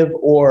preventative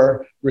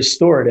or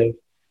restorative.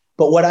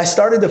 But what I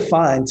started to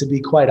find, to be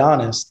quite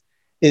honest,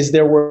 is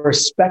there were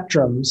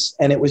spectrums,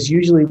 and it was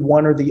usually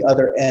one or the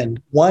other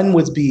end. One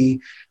would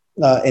be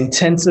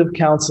intensive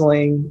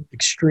counseling,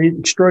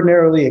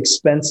 extraordinarily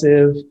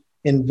expensive,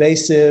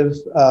 invasive,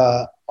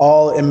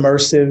 all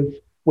immersive,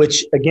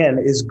 which again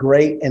is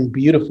great and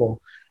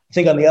beautiful. I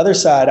think on the other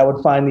side, I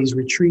would find these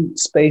retreat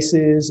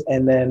spaces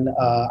and then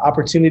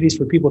opportunities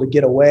for people to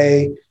get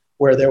away,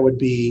 where there would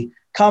be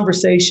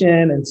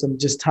conversation and some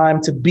just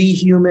time to be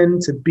human,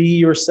 to be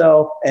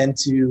yourself, and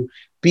to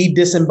be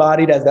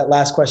disembodied, as that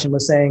last question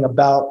was saying,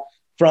 about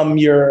from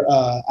your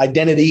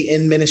identity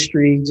in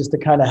ministry, just to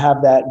kind of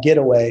have that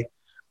getaway.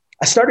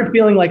 I started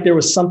feeling like there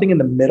was something in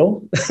the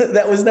middle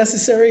that was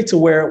necessary, to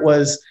where it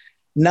was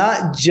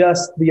not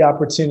just the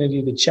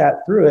opportunity to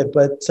chat through it,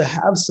 but to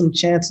have some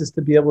chances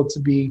to be able to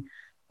be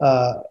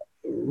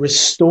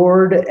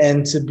restored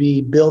and to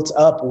be built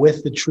up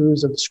with the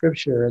truths of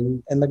Scripture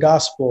and the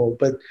gospel,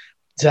 but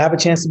to have a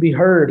chance to be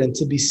heard and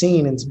to be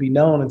seen and to be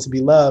known and to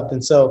be loved.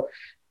 And so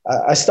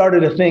I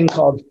started a thing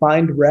called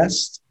Find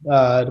Rest,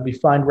 to be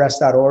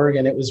findrest.org.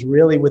 And it was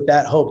really with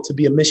that hope to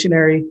be a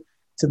missionary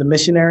to the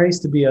missionaries,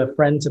 to be a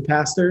friend to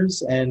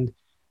pastors. And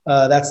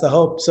that's the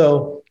hope.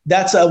 So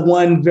that's a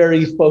one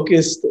very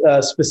focused,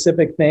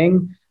 specific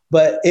thing,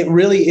 but it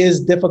really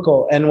is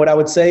difficult. And what I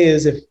would say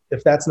is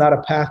if that's not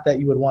a path that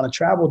you would want to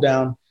travel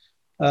down,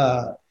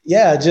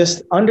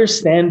 just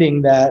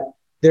understanding that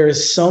there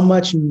is so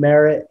much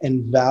merit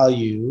and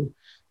value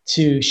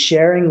to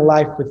sharing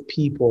life with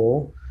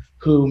people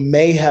who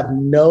may have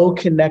no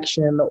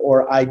connection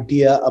or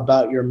idea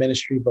about your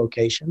ministry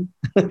vocation,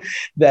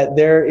 that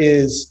there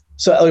is.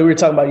 So we were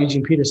talking about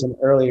Eugene Peterson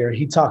earlier.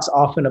 He talks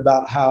often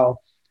about how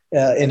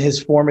in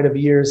his formative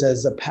years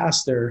as a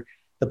pastor,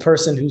 the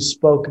person who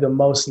spoke the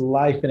most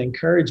life and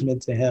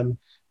encouragement to him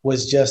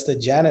was just a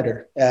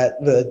janitor at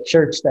the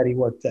church that he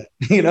worked at.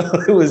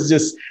 It was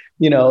just,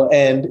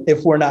 and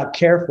if we're not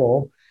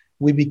careful,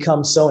 we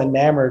become so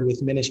enamored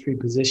with ministry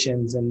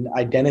positions and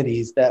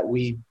identities that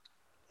we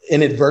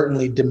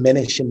inadvertently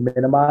diminish and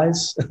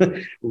minimize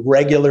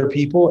regular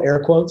people, air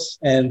quotes.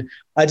 And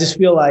I just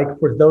feel like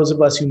for those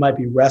of us who might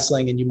be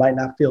wrestling and you might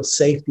not feel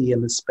safety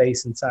in the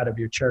space inside of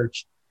your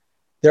church,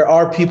 there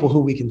are people who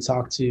we can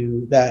talk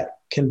to that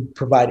can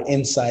provide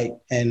insight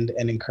and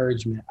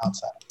encouragement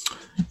outside.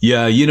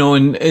 Yeah,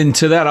 and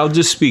to that, I'll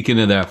just speak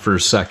into that for a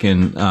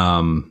second.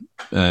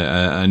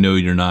 I know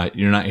you're not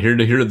here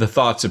to hear the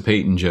thoughts of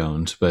Peyton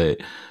Jones, but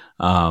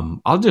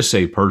I'll just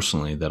say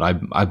personally that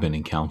I've been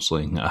in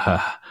counseling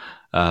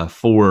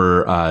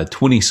for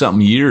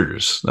 20-something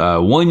years,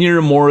 1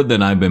 year more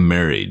than I've been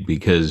married,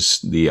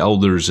 because the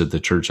elders at the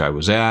church I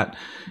was at,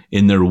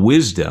 in their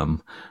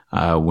wisdom,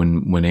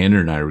 when Andrew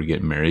and I were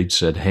getting married,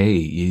 said, "Hey,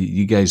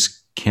 you guys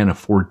can't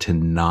afford to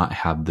not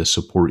have the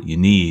support you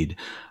need."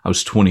 I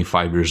was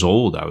 25 years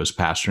old. I was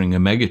pastoring a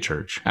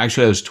megachurch.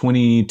 Actually, I was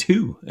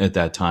 22 at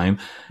that time,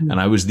 and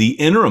I was the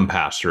interim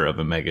pastor of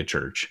a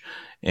megachurch.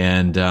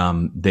 And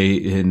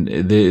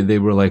they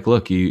were like,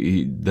 "Look,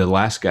 the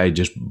last guy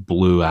just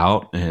blew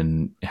out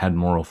and had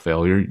moral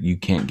failure. You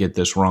can't get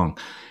this wrong."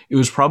 It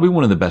was probably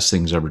one of the best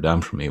things ever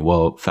done for me.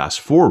 Well, fast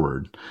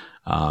forward.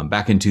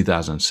 Back in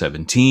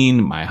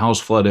 2017, my house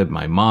flooded,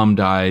 my mom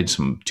died,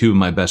 two of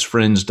my best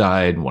friends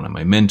died, one of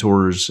my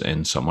mentors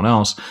and someone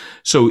else.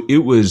 So it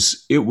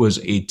was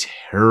a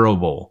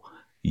terrible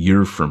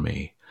year for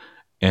me.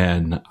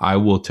 And I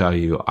will tell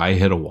you, I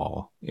hit a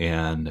wall,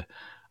 and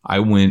I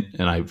went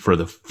and I, for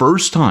the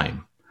first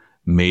time,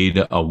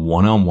 made a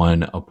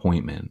one-on-one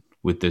appointment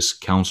with this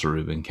counselor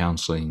who'd been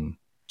counseling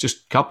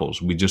just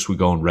couples. We would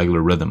go in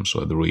regular rhythms,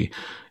 whether we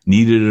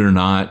needed it or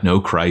not, no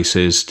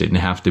crisis, didn't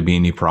have to be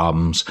any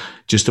problems,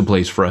 just a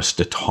place for us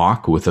to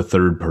talk with a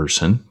third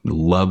person.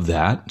 Love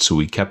that. So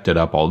we kept it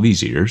up all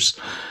these years.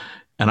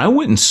 And I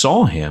went and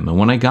saw him. And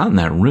when I got in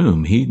that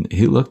room, he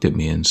looked at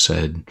me and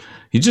said,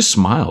 he just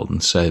smiled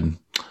and said,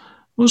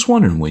 was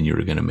wondering when you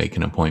were going to make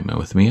an appointment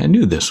with me. I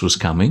knew this was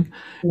coming.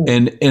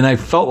 And I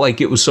felt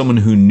like it was someone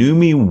who knew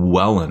me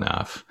well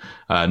enough,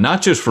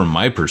 not just from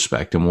my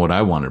perspective and what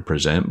I want to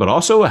present, but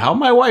also how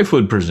my wife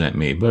would present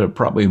me, but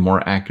probably a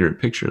more accurate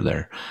picture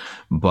there.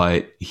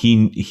 But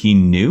he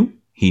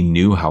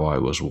knew how I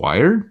was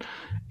wired,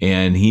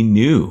 and he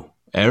knew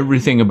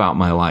everything about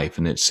my life,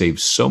 and it saved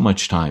so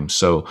much time.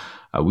 So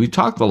we've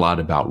talked a lot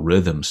about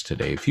rhythms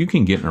today. If you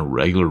can get in a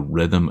regular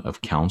rhythm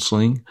of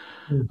counseling,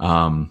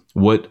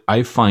 what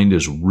I find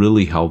is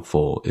really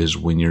helpful is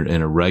when you're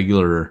in a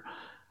regular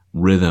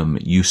rhythm,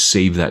 you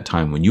save that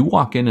time. When you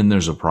walk in and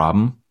there's a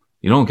problem,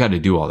 you don't got to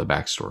do all the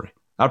backstory.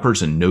 That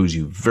person knows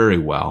you very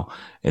well,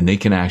 and they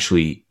can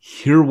actually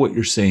hear what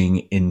you're saying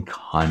in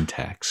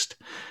context.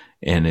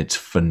 And it's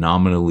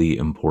phenomenally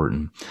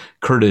important.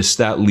 Curtis,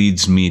 that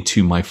leads me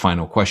to my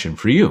final question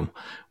for you,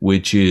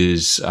 which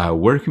is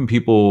where can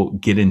people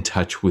get in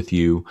touch with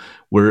you?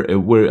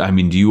 I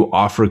mean, do you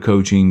offer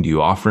coaching? Do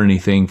you offer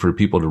anything for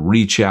people to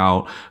reach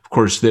out? Of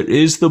course, there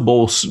is the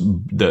bowl.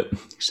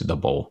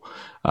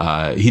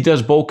 He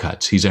does bowl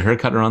cuts. He's a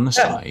haircutter on the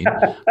side.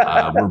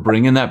 We're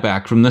bringing that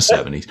back from the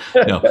 70s.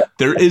 No,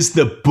 there is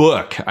the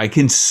book. I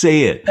can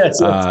say it.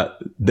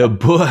 The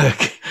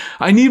book.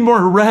 I need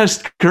more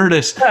rest,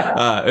 Curtis.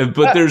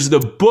 But there's the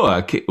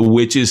book,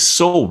 which is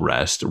Soul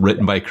Rest,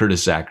 written by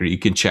Curtis Zachary. You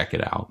can check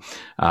it out.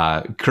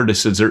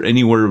 Curtis, is there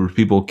anywhere where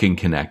people can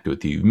connect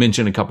with you? You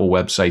mentioned a couple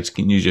websites.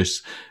 Can you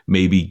just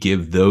maybe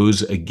give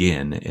those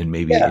again, and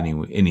maybe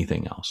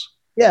anything else?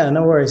 Yeah,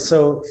 no worries.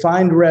 So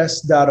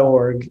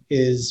findrest.org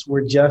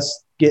we're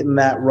just getting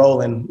that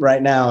rolling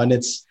right now. And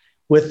it's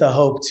with the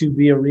hope to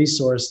be a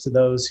resource to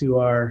those who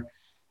are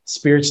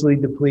spiritually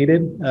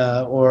depleted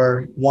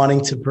or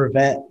wanting to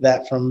prevent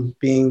that from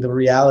being the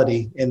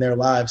reality in their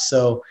lives.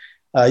 So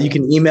you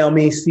can email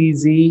me,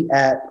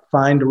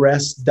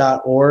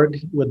 cz@findrest.org.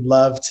 Would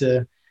love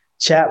to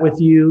chat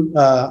with you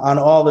on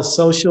all the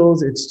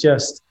socials. It's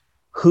just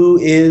Who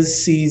is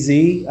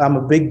CZ? I'm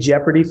a big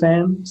Jeopardy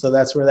fan, so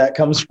that's where that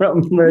comes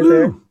from right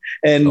there.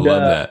 And I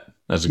love that.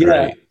 That's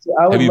great.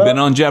 Have you been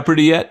on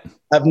Jeopardy yet?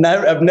 I've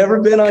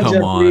never been on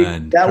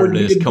Jeopardy. That Curtis, would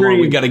be a dream. Come on,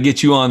 we got to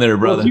get you on there,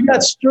 brother. Well, if you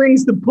got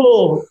strings to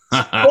pull,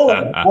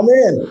 I'm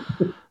in.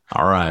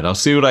 All right, I'll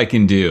see what I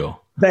can do.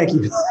 Thank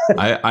you.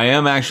 I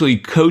am actually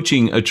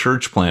coaching a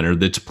church planter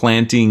that's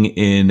planting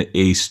in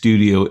a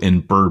studio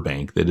in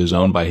Burbank that is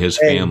owned by his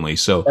family.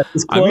 So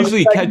I'm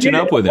usually catching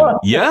up with him.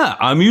 Yeah,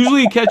 I'm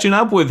usually catching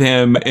up with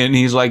him. And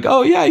he's like,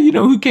 oh, yeah, you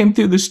know who came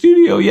through the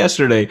studio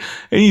yesterday?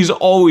 And he's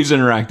always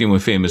interacting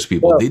with famous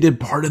people. They did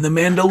part of The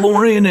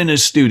Mandalorian in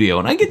his studio,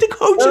 and I get to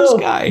coach this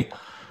guy.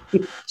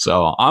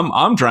 So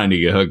I'm trying to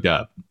get hooked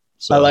up.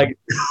 So, I like it.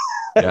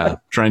 Yeah,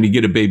 trying to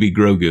get a baby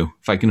Grogu.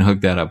 If I can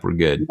hook that up, we're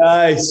good.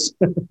 Nice.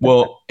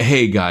 Well,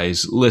 hey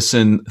guys,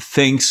 listen,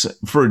 thanks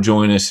for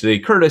joining us today.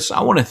 Curtis,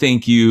 I want to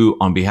thank you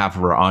on behalf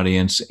of our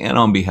audience and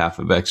on behalf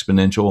of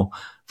Exponential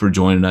for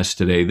joining us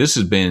today. This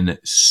has been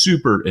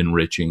super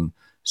enriching,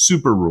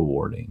 super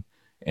rewarding.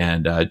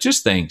 And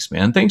just thanks,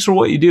 man. Thanks for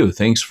what you do.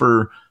 Thanks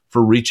for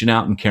reaching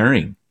out and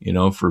caring,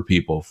 for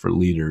people, for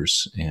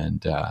leaders.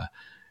 And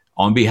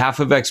on behalf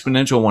of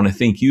Exponential, I want to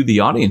thank you, the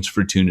audience,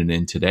 for tuning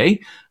in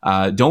today.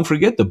 Don't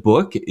forget, the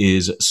book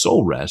is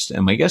Soul Rest,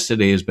 and my guest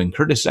today has been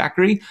Curtis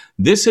Zachary.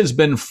 This has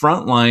been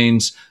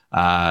Frontlines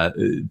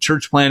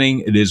Church Planting.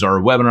 It is our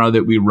webinar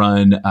that we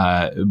run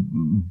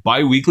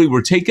bi-weekly.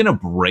 We're taking a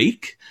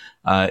break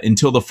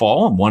until the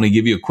fall. I want to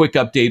give you a quick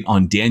update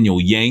on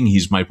Daniel Yang.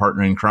 He's my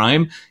partner in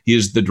crime. He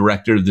is the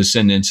director of the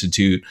Send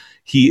Institute.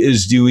 He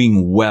is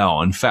doing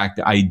well. In fact,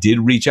 I did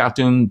reach out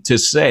to him to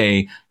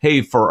say,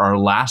 hey, for our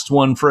last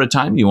one for a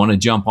time, you want to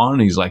jump on?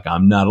 And he's like,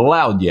 I'm not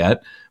allowed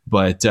yet.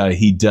 But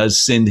he does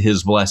send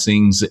his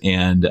blessings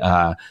and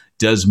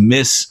does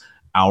miss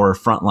our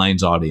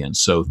Frontlines audience.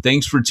 So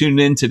thanks for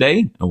tuning in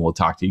today, and we'll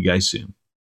talk to you guys soon.